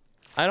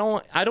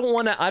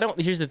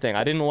 Here's the thing.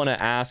 I didn't want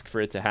to ask for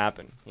it to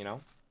happen, you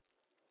know?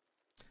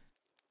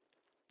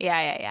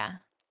 Yeah.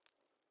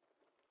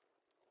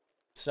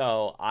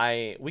 So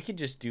we could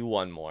just do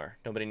one more.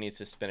 Nobody needs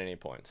to spend any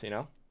points, you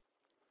know?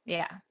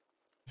 Yeah.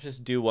 Let's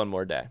just do one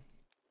more day.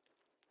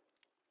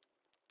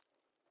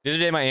 The other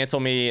day, my aunt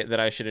told me that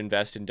I should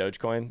invest in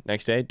Dogecoin.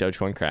 Next day,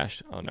 Dogecoin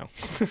crashed. Oh, no.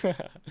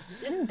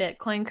 Didn't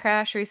Bitcoin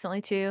crash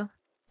recently, too?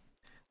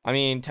 I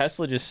mean,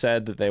 Tesla just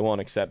said that they won't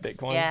accept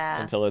Bitcoin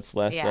until it's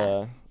less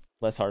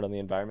hard on the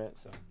environment.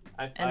 So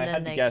I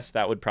had to guess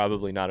that would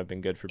probably not have been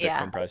good for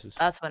Bitcoin prices.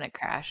 That's when it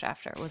crashed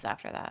after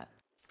that.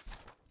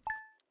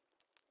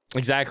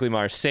 Exactly,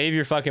 Mars. Save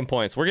your fucking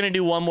points. We're going to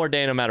do one more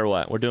day no matter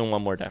what. We're doing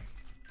one more day.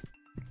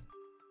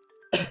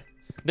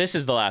 This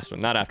is the last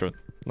one, not after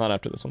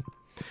this one.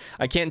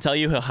 I can't tell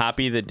you how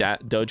happy the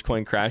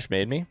Dogecoin crash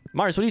made me.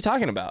 Mars, what are you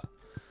talking about?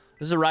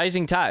 This is a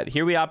rising tide.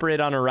 Here we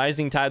operate on a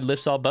rising tide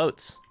lifts all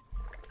boats.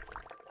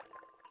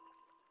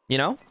 You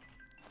know?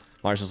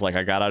 Mars is like,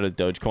 I got out of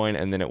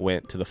Dogecoin and then it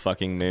went to the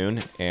fucking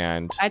moon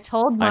and I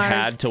told Mars I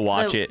had to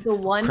watch it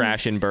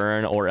crash and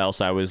burn or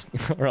else I was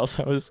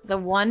The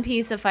one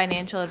piece of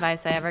financial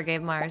advice I ever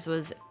gave Mars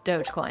was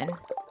Dogecoin.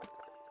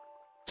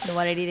 So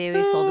what did he do?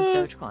 He sold his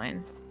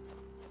Dogecoin.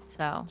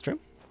 So it's true.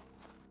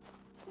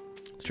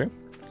 It's true.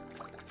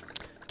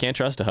 Can't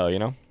trust a hoe, you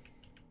know?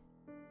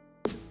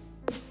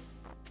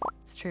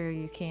 It's true,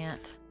 you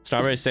can't.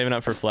 Strawberry's saving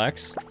up for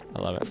flex. I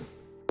love it.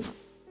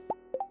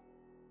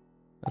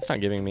 That's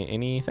not giving me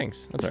any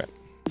things. That's all right.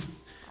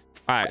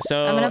 All right,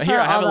 so here,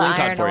 I have a link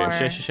card for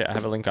you. Shit. I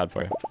have a link card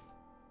for you.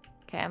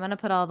 Okay, I'm gonna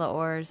put all the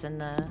ores in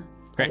the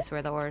place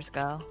where the ores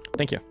go.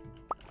 Thank you.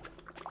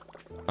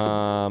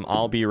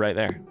 I'll be right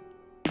there.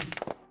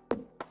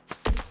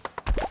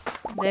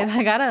 Babe,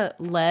 I got a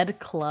lead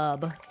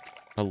club.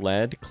 A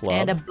lead club?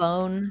 And a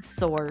bone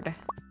sword.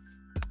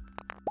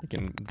 You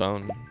can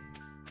bone.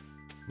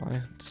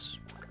 Why?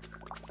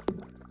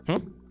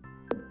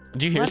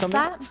 Did you hear something?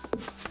 What's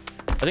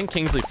that? I think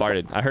Kingsley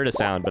farted. I heard a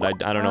sound, but I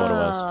don't know what it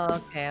was. Oh,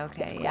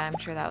 okay. Yeah, I'm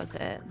sure that was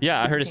it.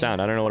 Yeah, I heard a sound.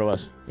 I don't know what it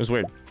was. It was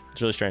weird.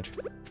 It's really strange.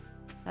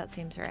 That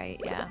seems right,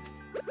 yeah.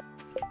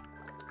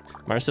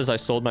 Mars says I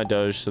sold my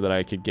Doge so that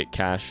I could get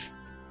cash.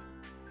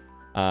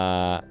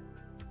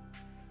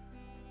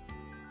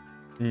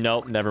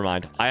 Nope, never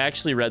mind. I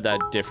actually read that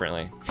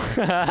differently.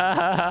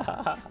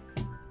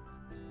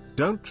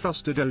 Don't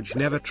trust a Doge,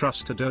 never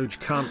trust a Doge,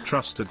 can't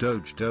trust a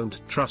Doge,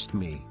 don't trust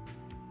me.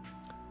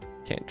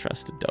 Can't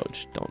trust a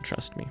Doge, don't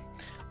trust me.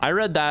 I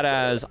read that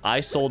as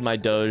I sold my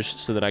Doge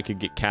so that I could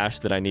get cash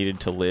that I needed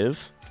to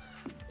live.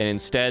 And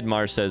instead,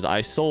 Mars says I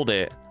sold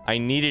it. I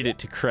needed it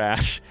to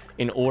crash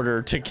in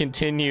order to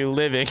continue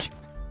living.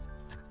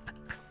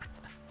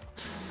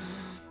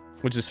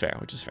 Which is fair,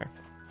 which is fair.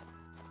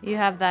 You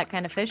have that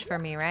kind of fish for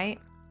me, right?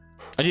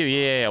 I do,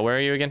 yeah. Where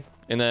are you again?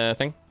 In the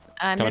thing?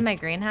 I'm in my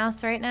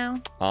greenhouse right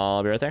now.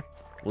 I'll be right there.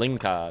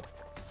 Link card.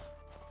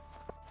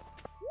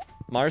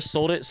 Mars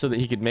sold it so that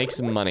he could make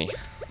some money.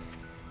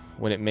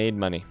 When it made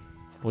money.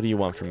 What do you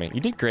want from me? You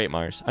did great,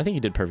 Mars. I think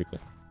you did perfectly.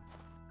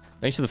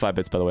 Thanks for the 5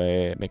 bits, by the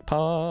way. Make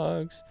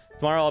pogs.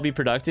 Tomorrow I'll be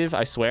productive,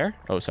 I swear.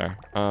 Oh, sorry.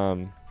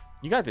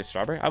 You got this,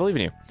 Strawberry. I believe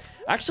in you.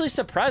 Actually,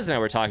 Surprise and I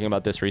were talking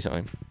about this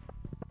recently.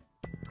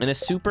 In a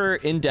super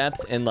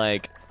in-depth and,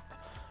 like,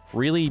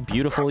 really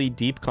beautifully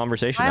deep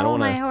conversation. Why will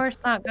my horse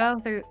not go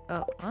through?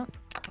 Oh, well.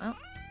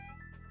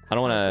 I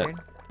don't want to,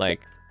 like,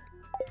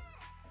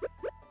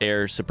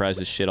 air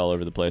Surprise's shit all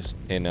over the place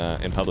in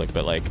public,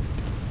 but, like,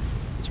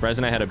 Surprise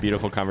and I had a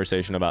beautiful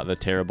conversation about the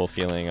terrible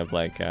feeling of,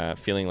 like,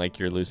 feeling like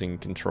you're losing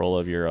control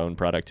of your own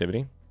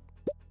productivity.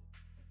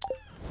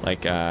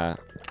 Like of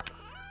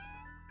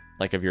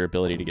your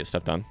ability to get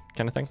stuff done,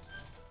 kind of thing.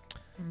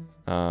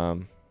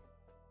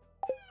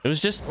 It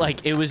was just,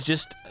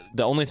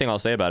 the only thing I'll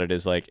say about it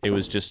is, like,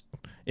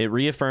 it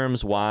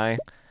reaffirms why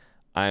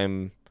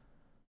I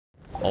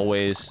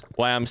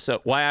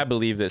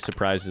believe that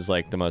Surprise is,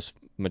 like, the most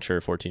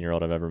mature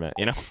 14-year-old I've ever met,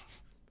 you know?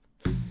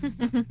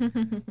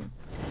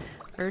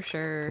 For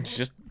sure. It's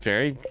just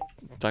very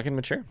fucking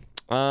mature.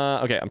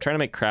 Okay, I'm trying to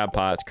make crab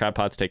pots. Crab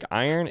pots take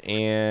iron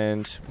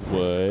and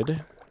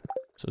wood.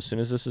 So as soon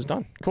as this is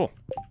done, cool.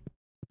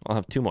 I'll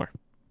have 2 more.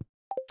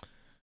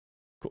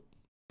 Cool.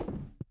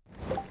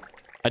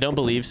 I don't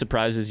believe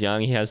Surprise is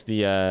young. He has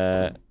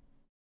the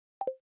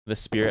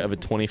spirit of a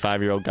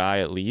 25-year-old guy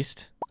at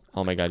least.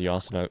 Oh my god, you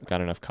also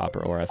got enough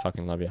copper ore. I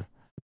fucking love you.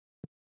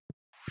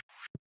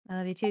 I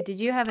love you too. Did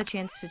you have a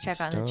chance to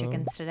check on the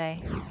chickens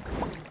today?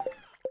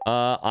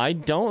 I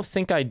don't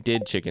think I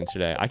did chickens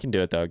today. I can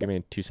do it though. Give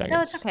me 2 seconds.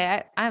 No, it's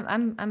okay.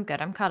 I'm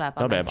good. I'm caught up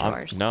on my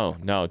chores. No.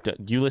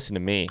 You listen to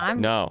me.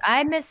 No.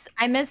 I miss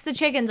the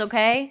chickens.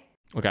 Okay.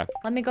 Okay.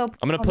 Let me go.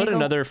 I'm gonna put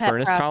another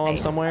furnace column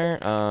somewhere.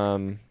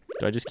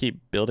 Do I just keep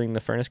building the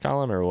furnace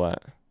column or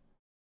what?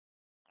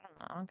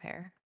 I don't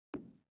care.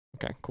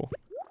 Okay, cool.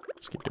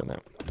 Just keep doing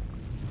that.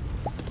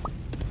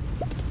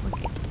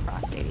 Look at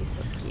prostate. He's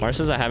so cute. Mars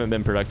says I haven't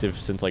been productive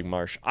since like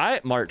March. I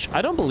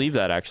don't believe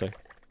that actually.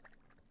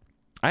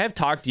 I have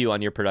talked to you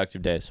on your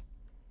productive days.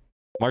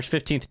 March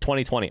 15th,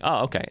 2020.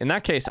 Oh, okay. In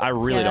that case, I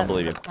really don't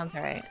believe you. That sounds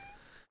right.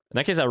 In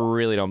that case, I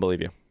really don't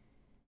believe you.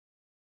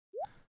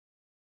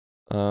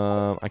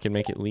 I can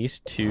make at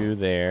least 2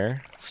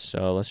 there.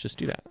 So let's just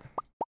do that.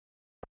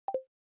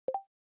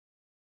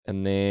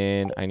 And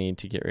then I need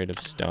to get rid of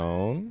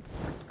stone.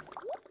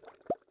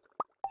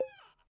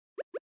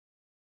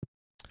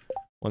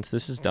 Once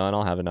this is done,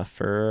 I'll have enough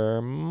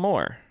for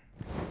more.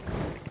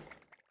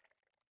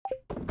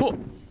 Cool.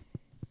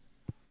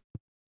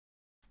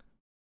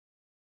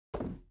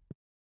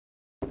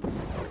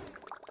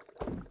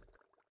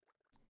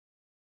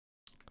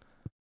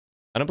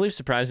 I don't believe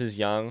Surprise is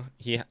young.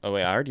 Oh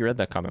wait, I already read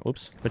that comment.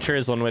 Whoops. Mature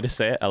is one way to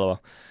say it.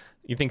 LOL.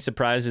 You think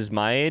Surprise is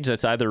my age?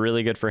 That's either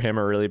really good for him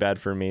or really bad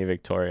for me,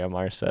 Victoria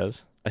Mars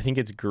says. I think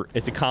it's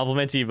a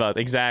compliment to you both.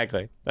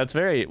 Exactly. That's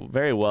very,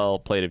 very well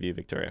played of you,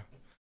 Victoria.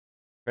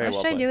 What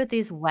should I do with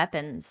these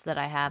weapons that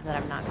I have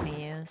that I'm not going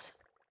to use?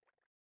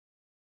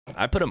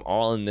 I put them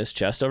all in this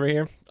chest over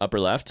here, upper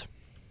left.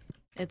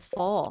 It's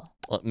full.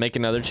 Well, make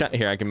another chest.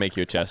 Here, I can make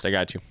you a chest. I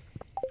got you.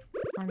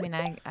 I mean,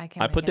 I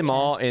can. I put them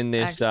all in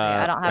this. Actually,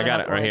 I don't have I got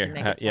it enough right wood here. to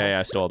make a Yeah, chest.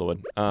 I stole all the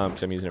wood.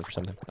 Because I'm using it for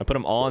something. I put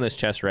them all in this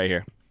chest right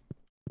here.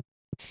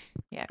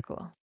 Yeah,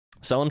 cool.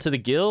 Sell them to the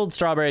guild.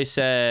 Strawberry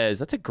says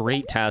that's a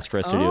great task for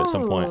us to do at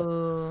some point.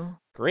 Oh.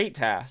 Great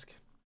task.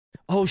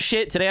 Oh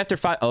shit! Today after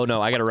 5. Oh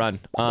no, I gotta run.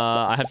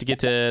 I have to get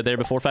to there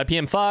before 5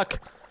 p.m. Fuck.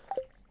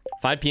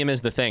 5 p.m.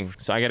 is the thing,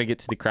 so I gotta get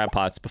to the crab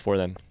pots before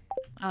then.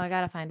 Oh, I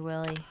gotta find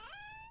Willy.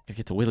 Gotta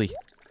get to Willy.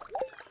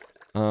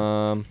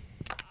 Sell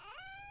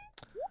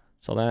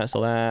that,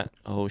 sell that.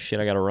 Oh shit,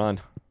 I gotta run.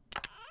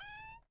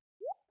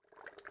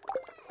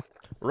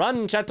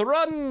 Run, chat,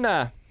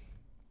 run!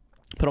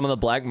 Put them on the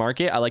black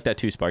market. I like that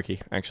too,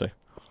 Sparky, actually.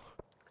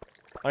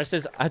 Mars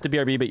says, I have to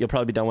BRB, but you'll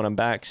probably be done when I'm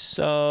back.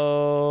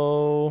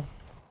 So...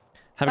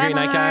 Have a Bye, great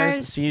night, guys.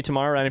 Mars. See you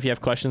tomorrow. And if you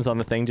have questions on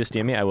the thing, just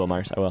DM me. I will,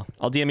 Mars. I will.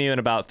 I'll DM you in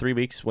about 3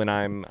 weeks when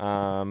I'm...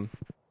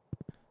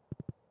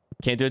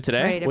 Can't do it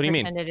today? Ready to What do you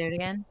mean? pretend to do it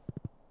again?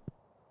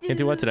 Can't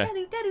do what today?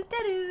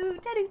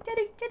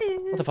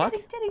 What the fuck?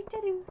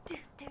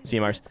 See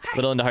you, Mars.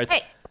 Little into hearts.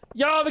 Hey.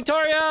 Yo,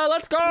 Victoria,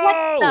 let's go!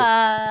 What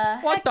the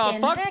What the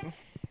fuck? heck?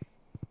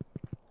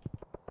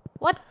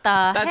 What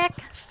the That's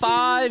heck?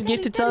 5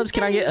 gifted subs.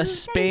 Can I get a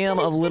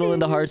spam of little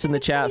into hearts in the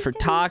chat for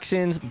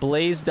Toxins,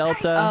 Blaze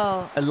Delta,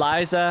 Oh.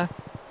 Eliza,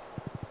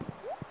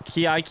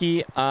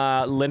 Kiaki,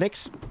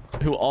 Linux,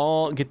 who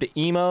all get the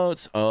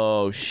emotes?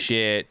 Oh,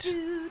 shit.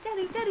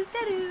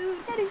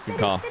 Good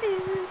call.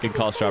 Good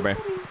call, Strawberry.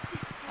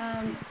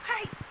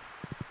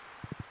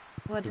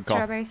 What did call.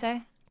 Strawberry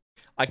say?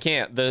 I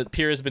can't. The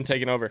pier has been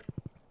taken over.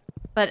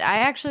 But I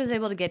actually was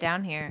able to get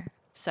down here.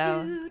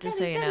 So, just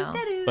so you know.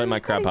 But my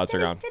crab pots are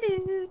gone.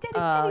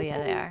 Oh, yeah,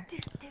 they are.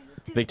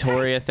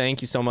 Victoria,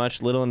 thank you so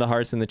much. Little into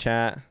hearts in the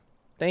chat.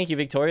 Thank you,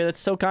 Victoria. That's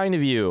so kind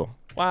of you.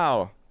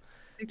 Wow.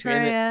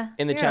 Victoria,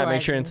 In the you're chat, a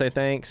make sure and say legend.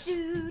 thanks.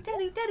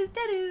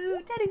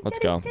 Let's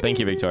go. Thank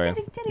you, Victoria.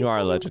 You are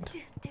a legend.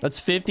 That's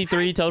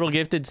 53 total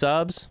gifted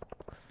subs.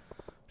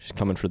 She's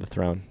coming for the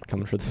throne.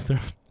 Coming for the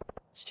throne.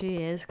 She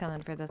is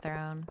coming for the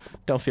throne.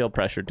 Don't feel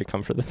pressured to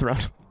come for the throne.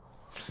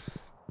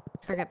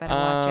 Cricket better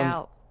watch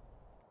out.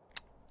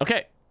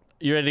 Okay.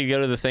 You ready to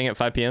go to the thing at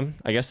 5 p.m.?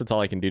 I guess that's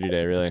all I can do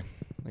today, really.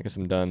 I guess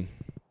I'm done.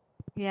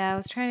 Yeah,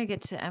 I'm trying to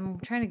get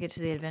to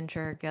the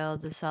Adventurer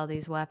Guild to sell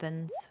these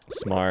weapons.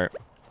 Smart.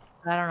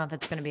 I don't know if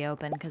it's going to be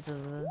open because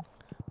of the...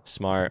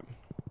 Smart.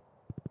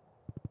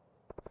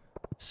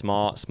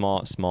 Smart,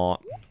 smart,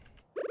 smart.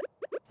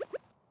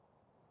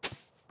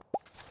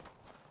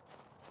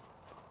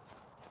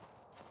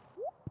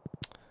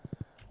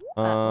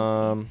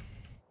 We'll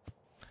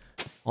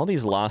All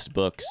these lost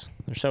books.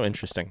 They're so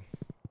interesting.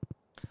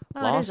 Oh,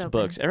 it is Lost open.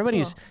 books.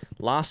 Everybody's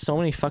lost so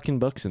many fucking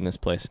books in this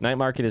place. Night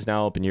market is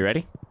now open. You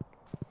ready?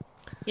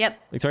 Yep.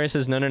 Victoria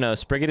says, no, no, no.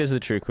 Spriggett is the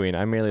true queen.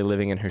 I'm merely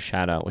living in her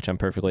shadow, which I'm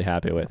perfectly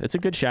happy with. It's a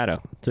good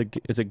shadow.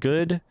 It's a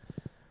good...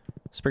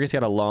 Spriggit's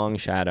got a long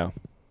shadow.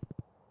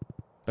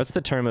 That's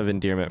the term of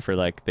endearment for,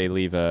 like, they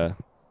leave a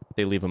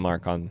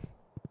mark on...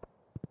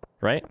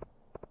 Right?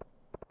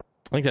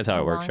 I think that's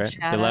how it works, right?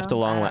 Shadow? They left a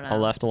long, I don't know.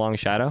 left a long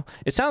shadow.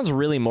 It sounds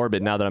really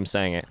morbid now that I'm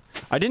saying it.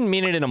 I didn't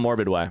mean it in a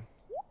morbid way.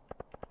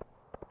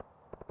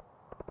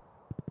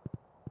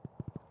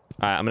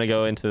 Alright, I'm gonna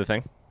go into the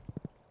thing.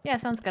 Yeah,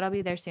 sounds good. I'll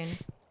be there soon.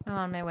 I'm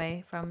on my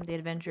way from the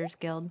Adventurers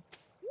Guild.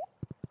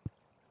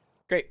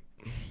 Great.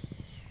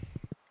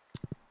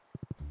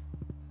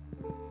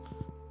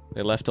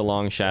 They left a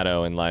long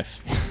shadow in life.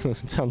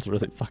 It sounds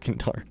really fucking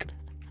dark.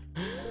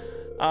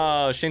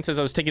 Oh, Shane says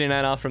I was taking a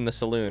night off from the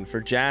saloon.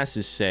 For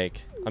Jazz's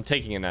sake. I'm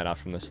taking a night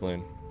off from the saloon.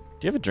 Do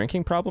you have a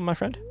drinking problem, my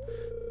friend?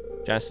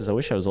 Jazz says, I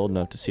wish I was old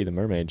enough to see the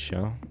mermaid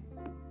show.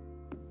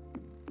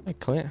 Hey,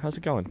 Clint, how's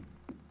it going?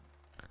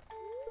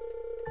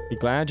 Be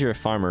glad you're a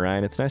farmer,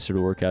 Ryan. It's nicer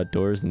to work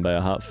outdoors than by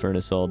a hot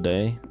furnace all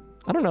day.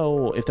 I don't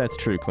know if that's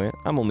true, Clint.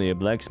 I'm only a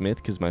blacksmith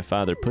because my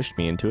father pushed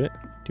me into it.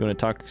 Do you want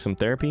to talk some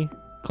therapy,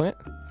 Clint?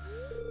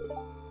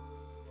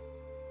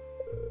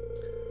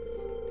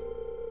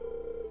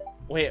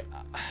 Wait.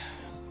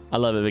 I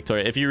love it,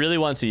 Victoria. If you really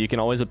want to, you can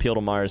always appeal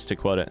to Mars to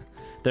quote it.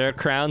 There are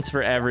crowns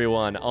for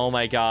everyone. Oh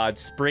my god.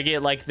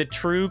 Spriggett, like the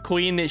true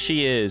queen that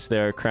she is.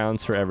 There are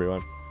crowns for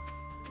everyone.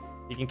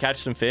 You can catch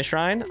some fish,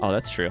 Ryan? Oh,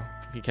 that's true.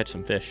 You can catch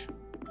some fish.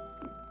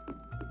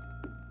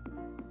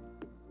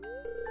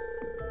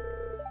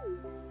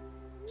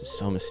 This is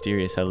so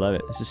mysterious. I love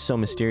it. This is so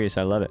mysterious.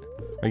 I love it.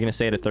 Are you going to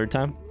say it a third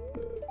time?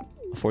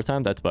 A fourth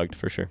time? That's bugged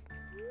for sure.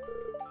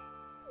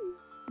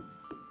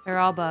 They're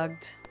all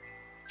bugged.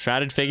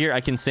 Shrouded figure,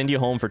 I can send you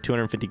home for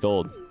 250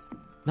 gold.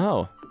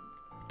 No.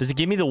 Does it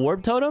give me the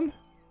warp totem?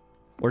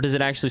 Or does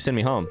it actually send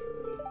me home?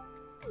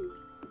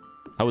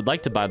 I would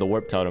like to buy the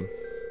warp totem.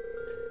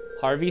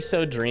 Harvey's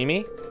so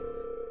dreamy.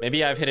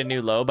 Maybe I've hit a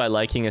new low by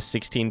liking a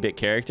 16-bit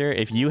character.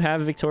 If you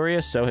have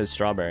Victoria, so has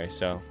Strawberry,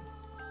 so...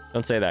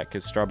 Don't say that,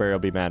 because Strawberry will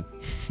be mad.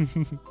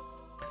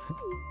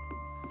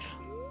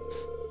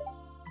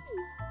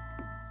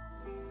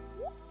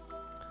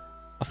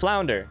 A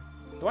flounder.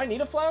 Do I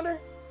need a flounder?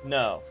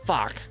 No.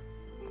 Fuck.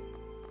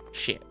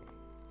 Shit.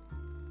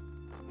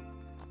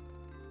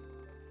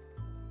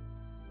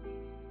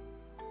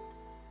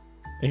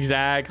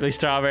 Exactly,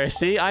 Strawberry.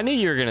 See, I knew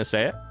you were gonna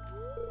say it.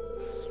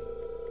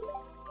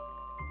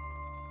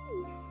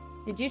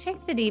 Did you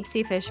take the deep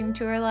sea fishing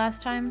tour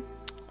last time?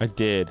 I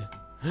did.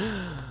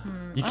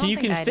 You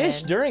can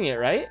fish during it,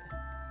 right?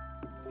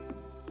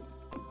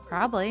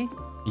 Probably.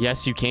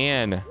 Yes, you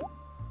can.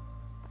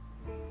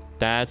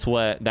 That's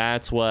what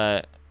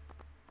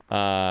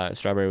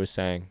Strawberry was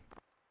saying.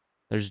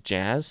 There's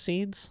jazz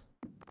seeds?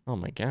 Oh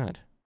my god.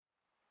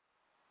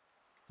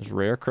 There's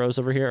rare crows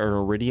over here. An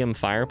iridium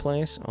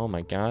fireplace. Oh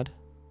my god.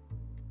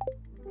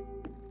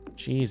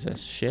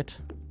 Jesus shit.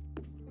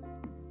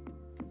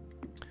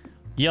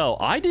 Yo,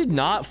 I did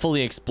not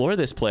fully explore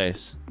this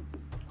place.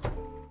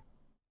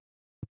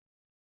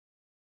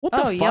 What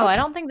the fuck? Yo, I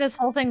don't think this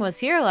whole thing was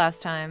here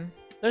last time.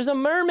 There's a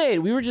mermaid.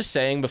 We were just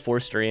saying before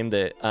stream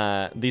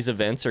that these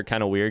events are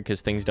kind of weird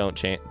because things don't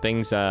change.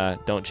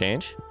 Don't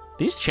change.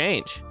 These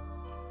change.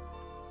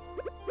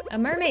 A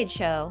mermaid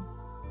show.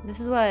 This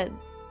is what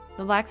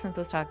the blacksmith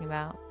was talking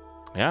about.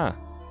 Yeah.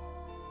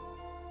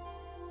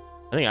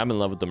 I think I'm in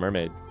love with the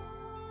mermaid.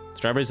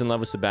 Strawberry's in love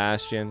with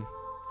Sebastian.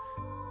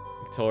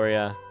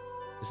 Victoria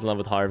is in love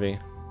with Harvey.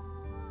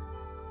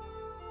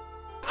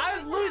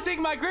 I'm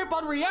losing my grip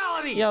on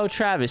reality. Yo,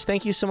 Travis,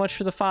 thank you so much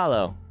for the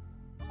follow.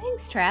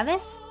 Thanks,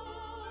 Travis.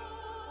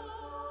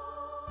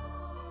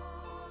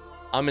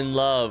 I'm in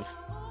love.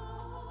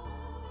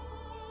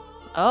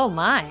 Oh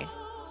my.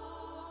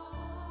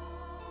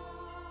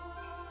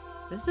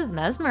 This is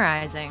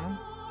mesmerizing.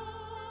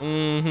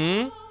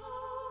 Mm-hmm.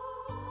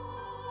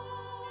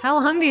 How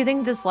long do you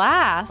think this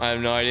lasts? I have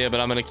no idea, but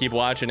I'm gonna keep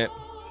watching it.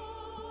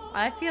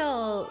 I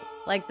feel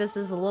like this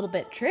is a little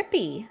bit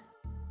trippy.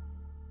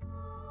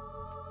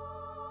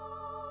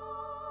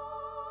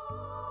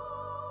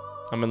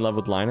 I'm in love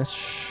with Linus.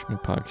 Shh, me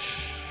pug.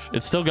 Shh.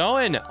 It's still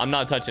going. I'm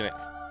not touching it.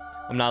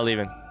 I'm not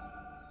leaving.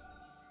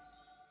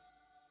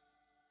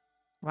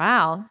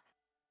 Wow.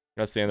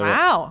 That's the end of it.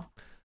 Wow.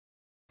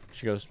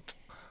 She goes,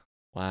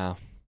 wow.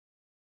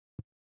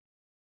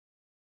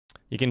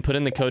 You can put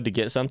in the code to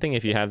get something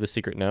if you have the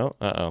secret note.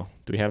 Uh-oh.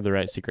 Do we have the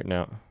right secret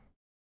note?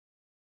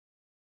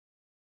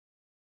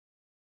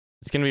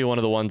 It's going to be one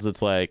of the ones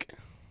that's like...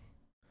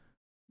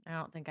 I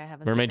don't think I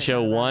have a Mermaid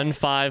Show 1,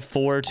 5,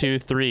 4, 2,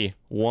 3.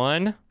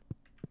 1,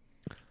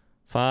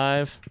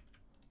 5,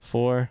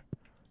 4,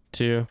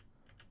 2,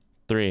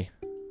 3.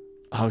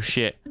 Oh,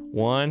 shit.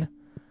 1,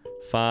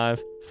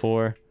 5,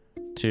 4,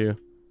 2,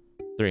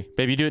 3.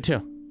 Babe, you do it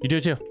too. You do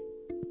it too.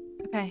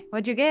 Okay.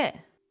 What'd you get?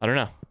 I don't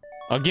know.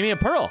 Oh, give me a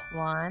pearl.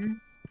 1.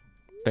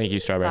 Thank you,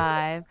 Strawberry.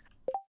 5,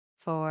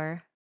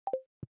 4,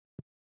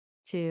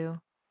 2,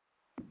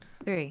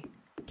 3.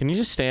 Can you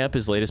just stay up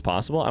as late as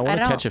possible? I want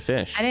to catch a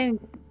fish. I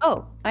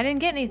didn't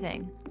get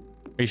anything.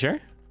 Are you sure?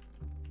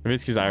 Maybe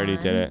it's because I already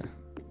did it.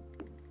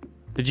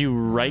 Did you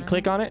right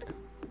click on it?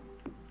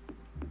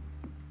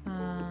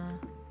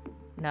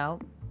 No.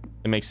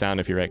 It makes sound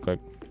if you right click.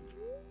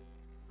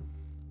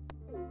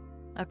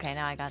 Okay,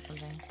 now I got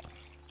something.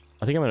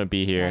 I think I'm going to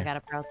be here. I got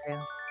a pearl too.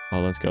 Oh,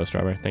 let's go,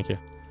 Strawberry. Thank you.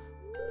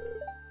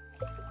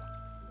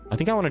 I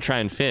think I want to try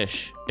and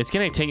fish. It's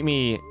going to take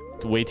me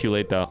way too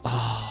late, though.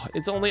 Oh,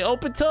 it's only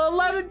open till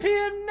 11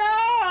 p.m.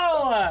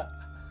 No!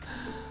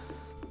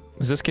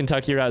 Is this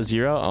Kentucky Route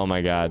Zero? Oh,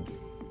 my God.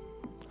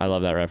 I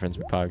love that reference,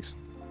 Pogs.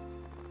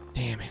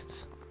 Damn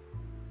it.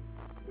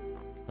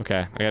 Okay,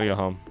 I got to go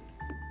home.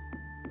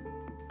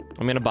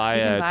 I'm going to buy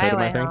a totem,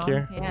 I think,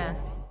 here. Yeah.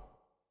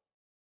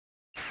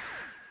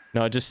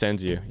 No, it just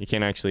sends you. You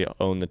can't actually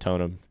own the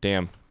totem.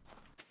 Damn.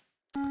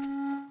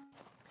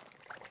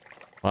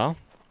 Well,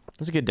 it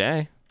was a good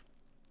day.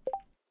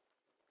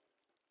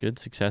 Good,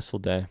 successful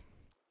day.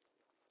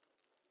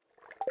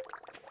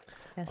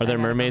 Are there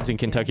mermaids in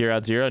Kentucky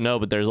Route Zero? No,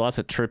 but there's lots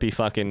of trippy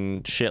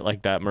fucking shit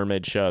like that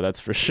mermaid show. That's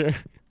for sure.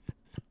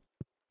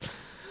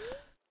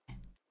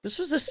 This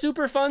was a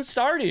super fun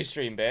Stardew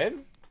stream,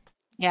 babe.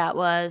 Yeah, it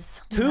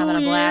was. 2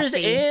 years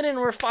in, and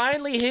we're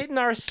finally hitting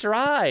our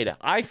stride.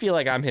 I feel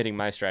like I'm hitting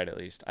my stride at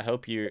least. I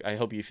hope you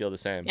feel the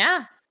same.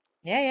 Yeah.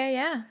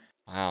 Yeah.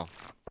 Wow.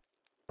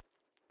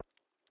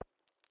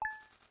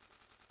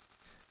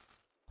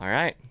 All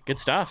right, good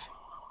stuff.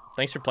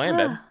 Thanks for playing,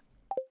 babe.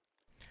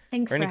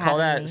 Thanks for having me. We're gonna call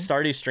that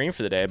Stardew stream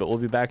for the day, but we'll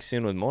be back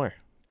soon with more.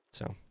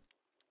 So.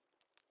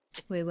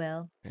 We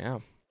will. Yeah.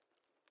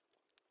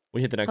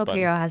 We hit the next Hope button.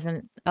 Hero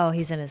hasn't. Oh,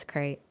 he's in his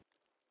crate.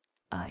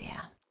 Oh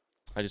yeah.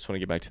 I just want to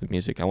get back to the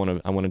music. I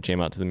want to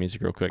jam out to the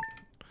music real quick.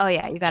 Oh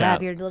yeah, you gotta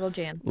have your little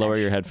jam. Lower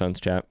your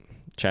headphones, chat.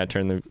 Chat,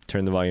 turn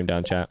the volume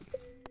down, chat.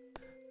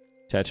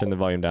 Chat, turn the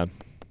volume down.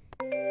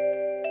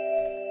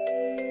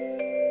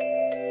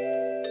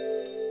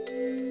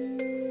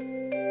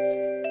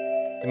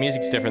 The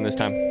music's different this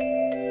time.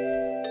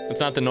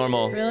 It's not the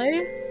normal.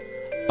 Really?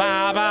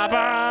 Ba ba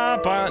ba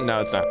ba. No,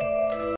 it's not.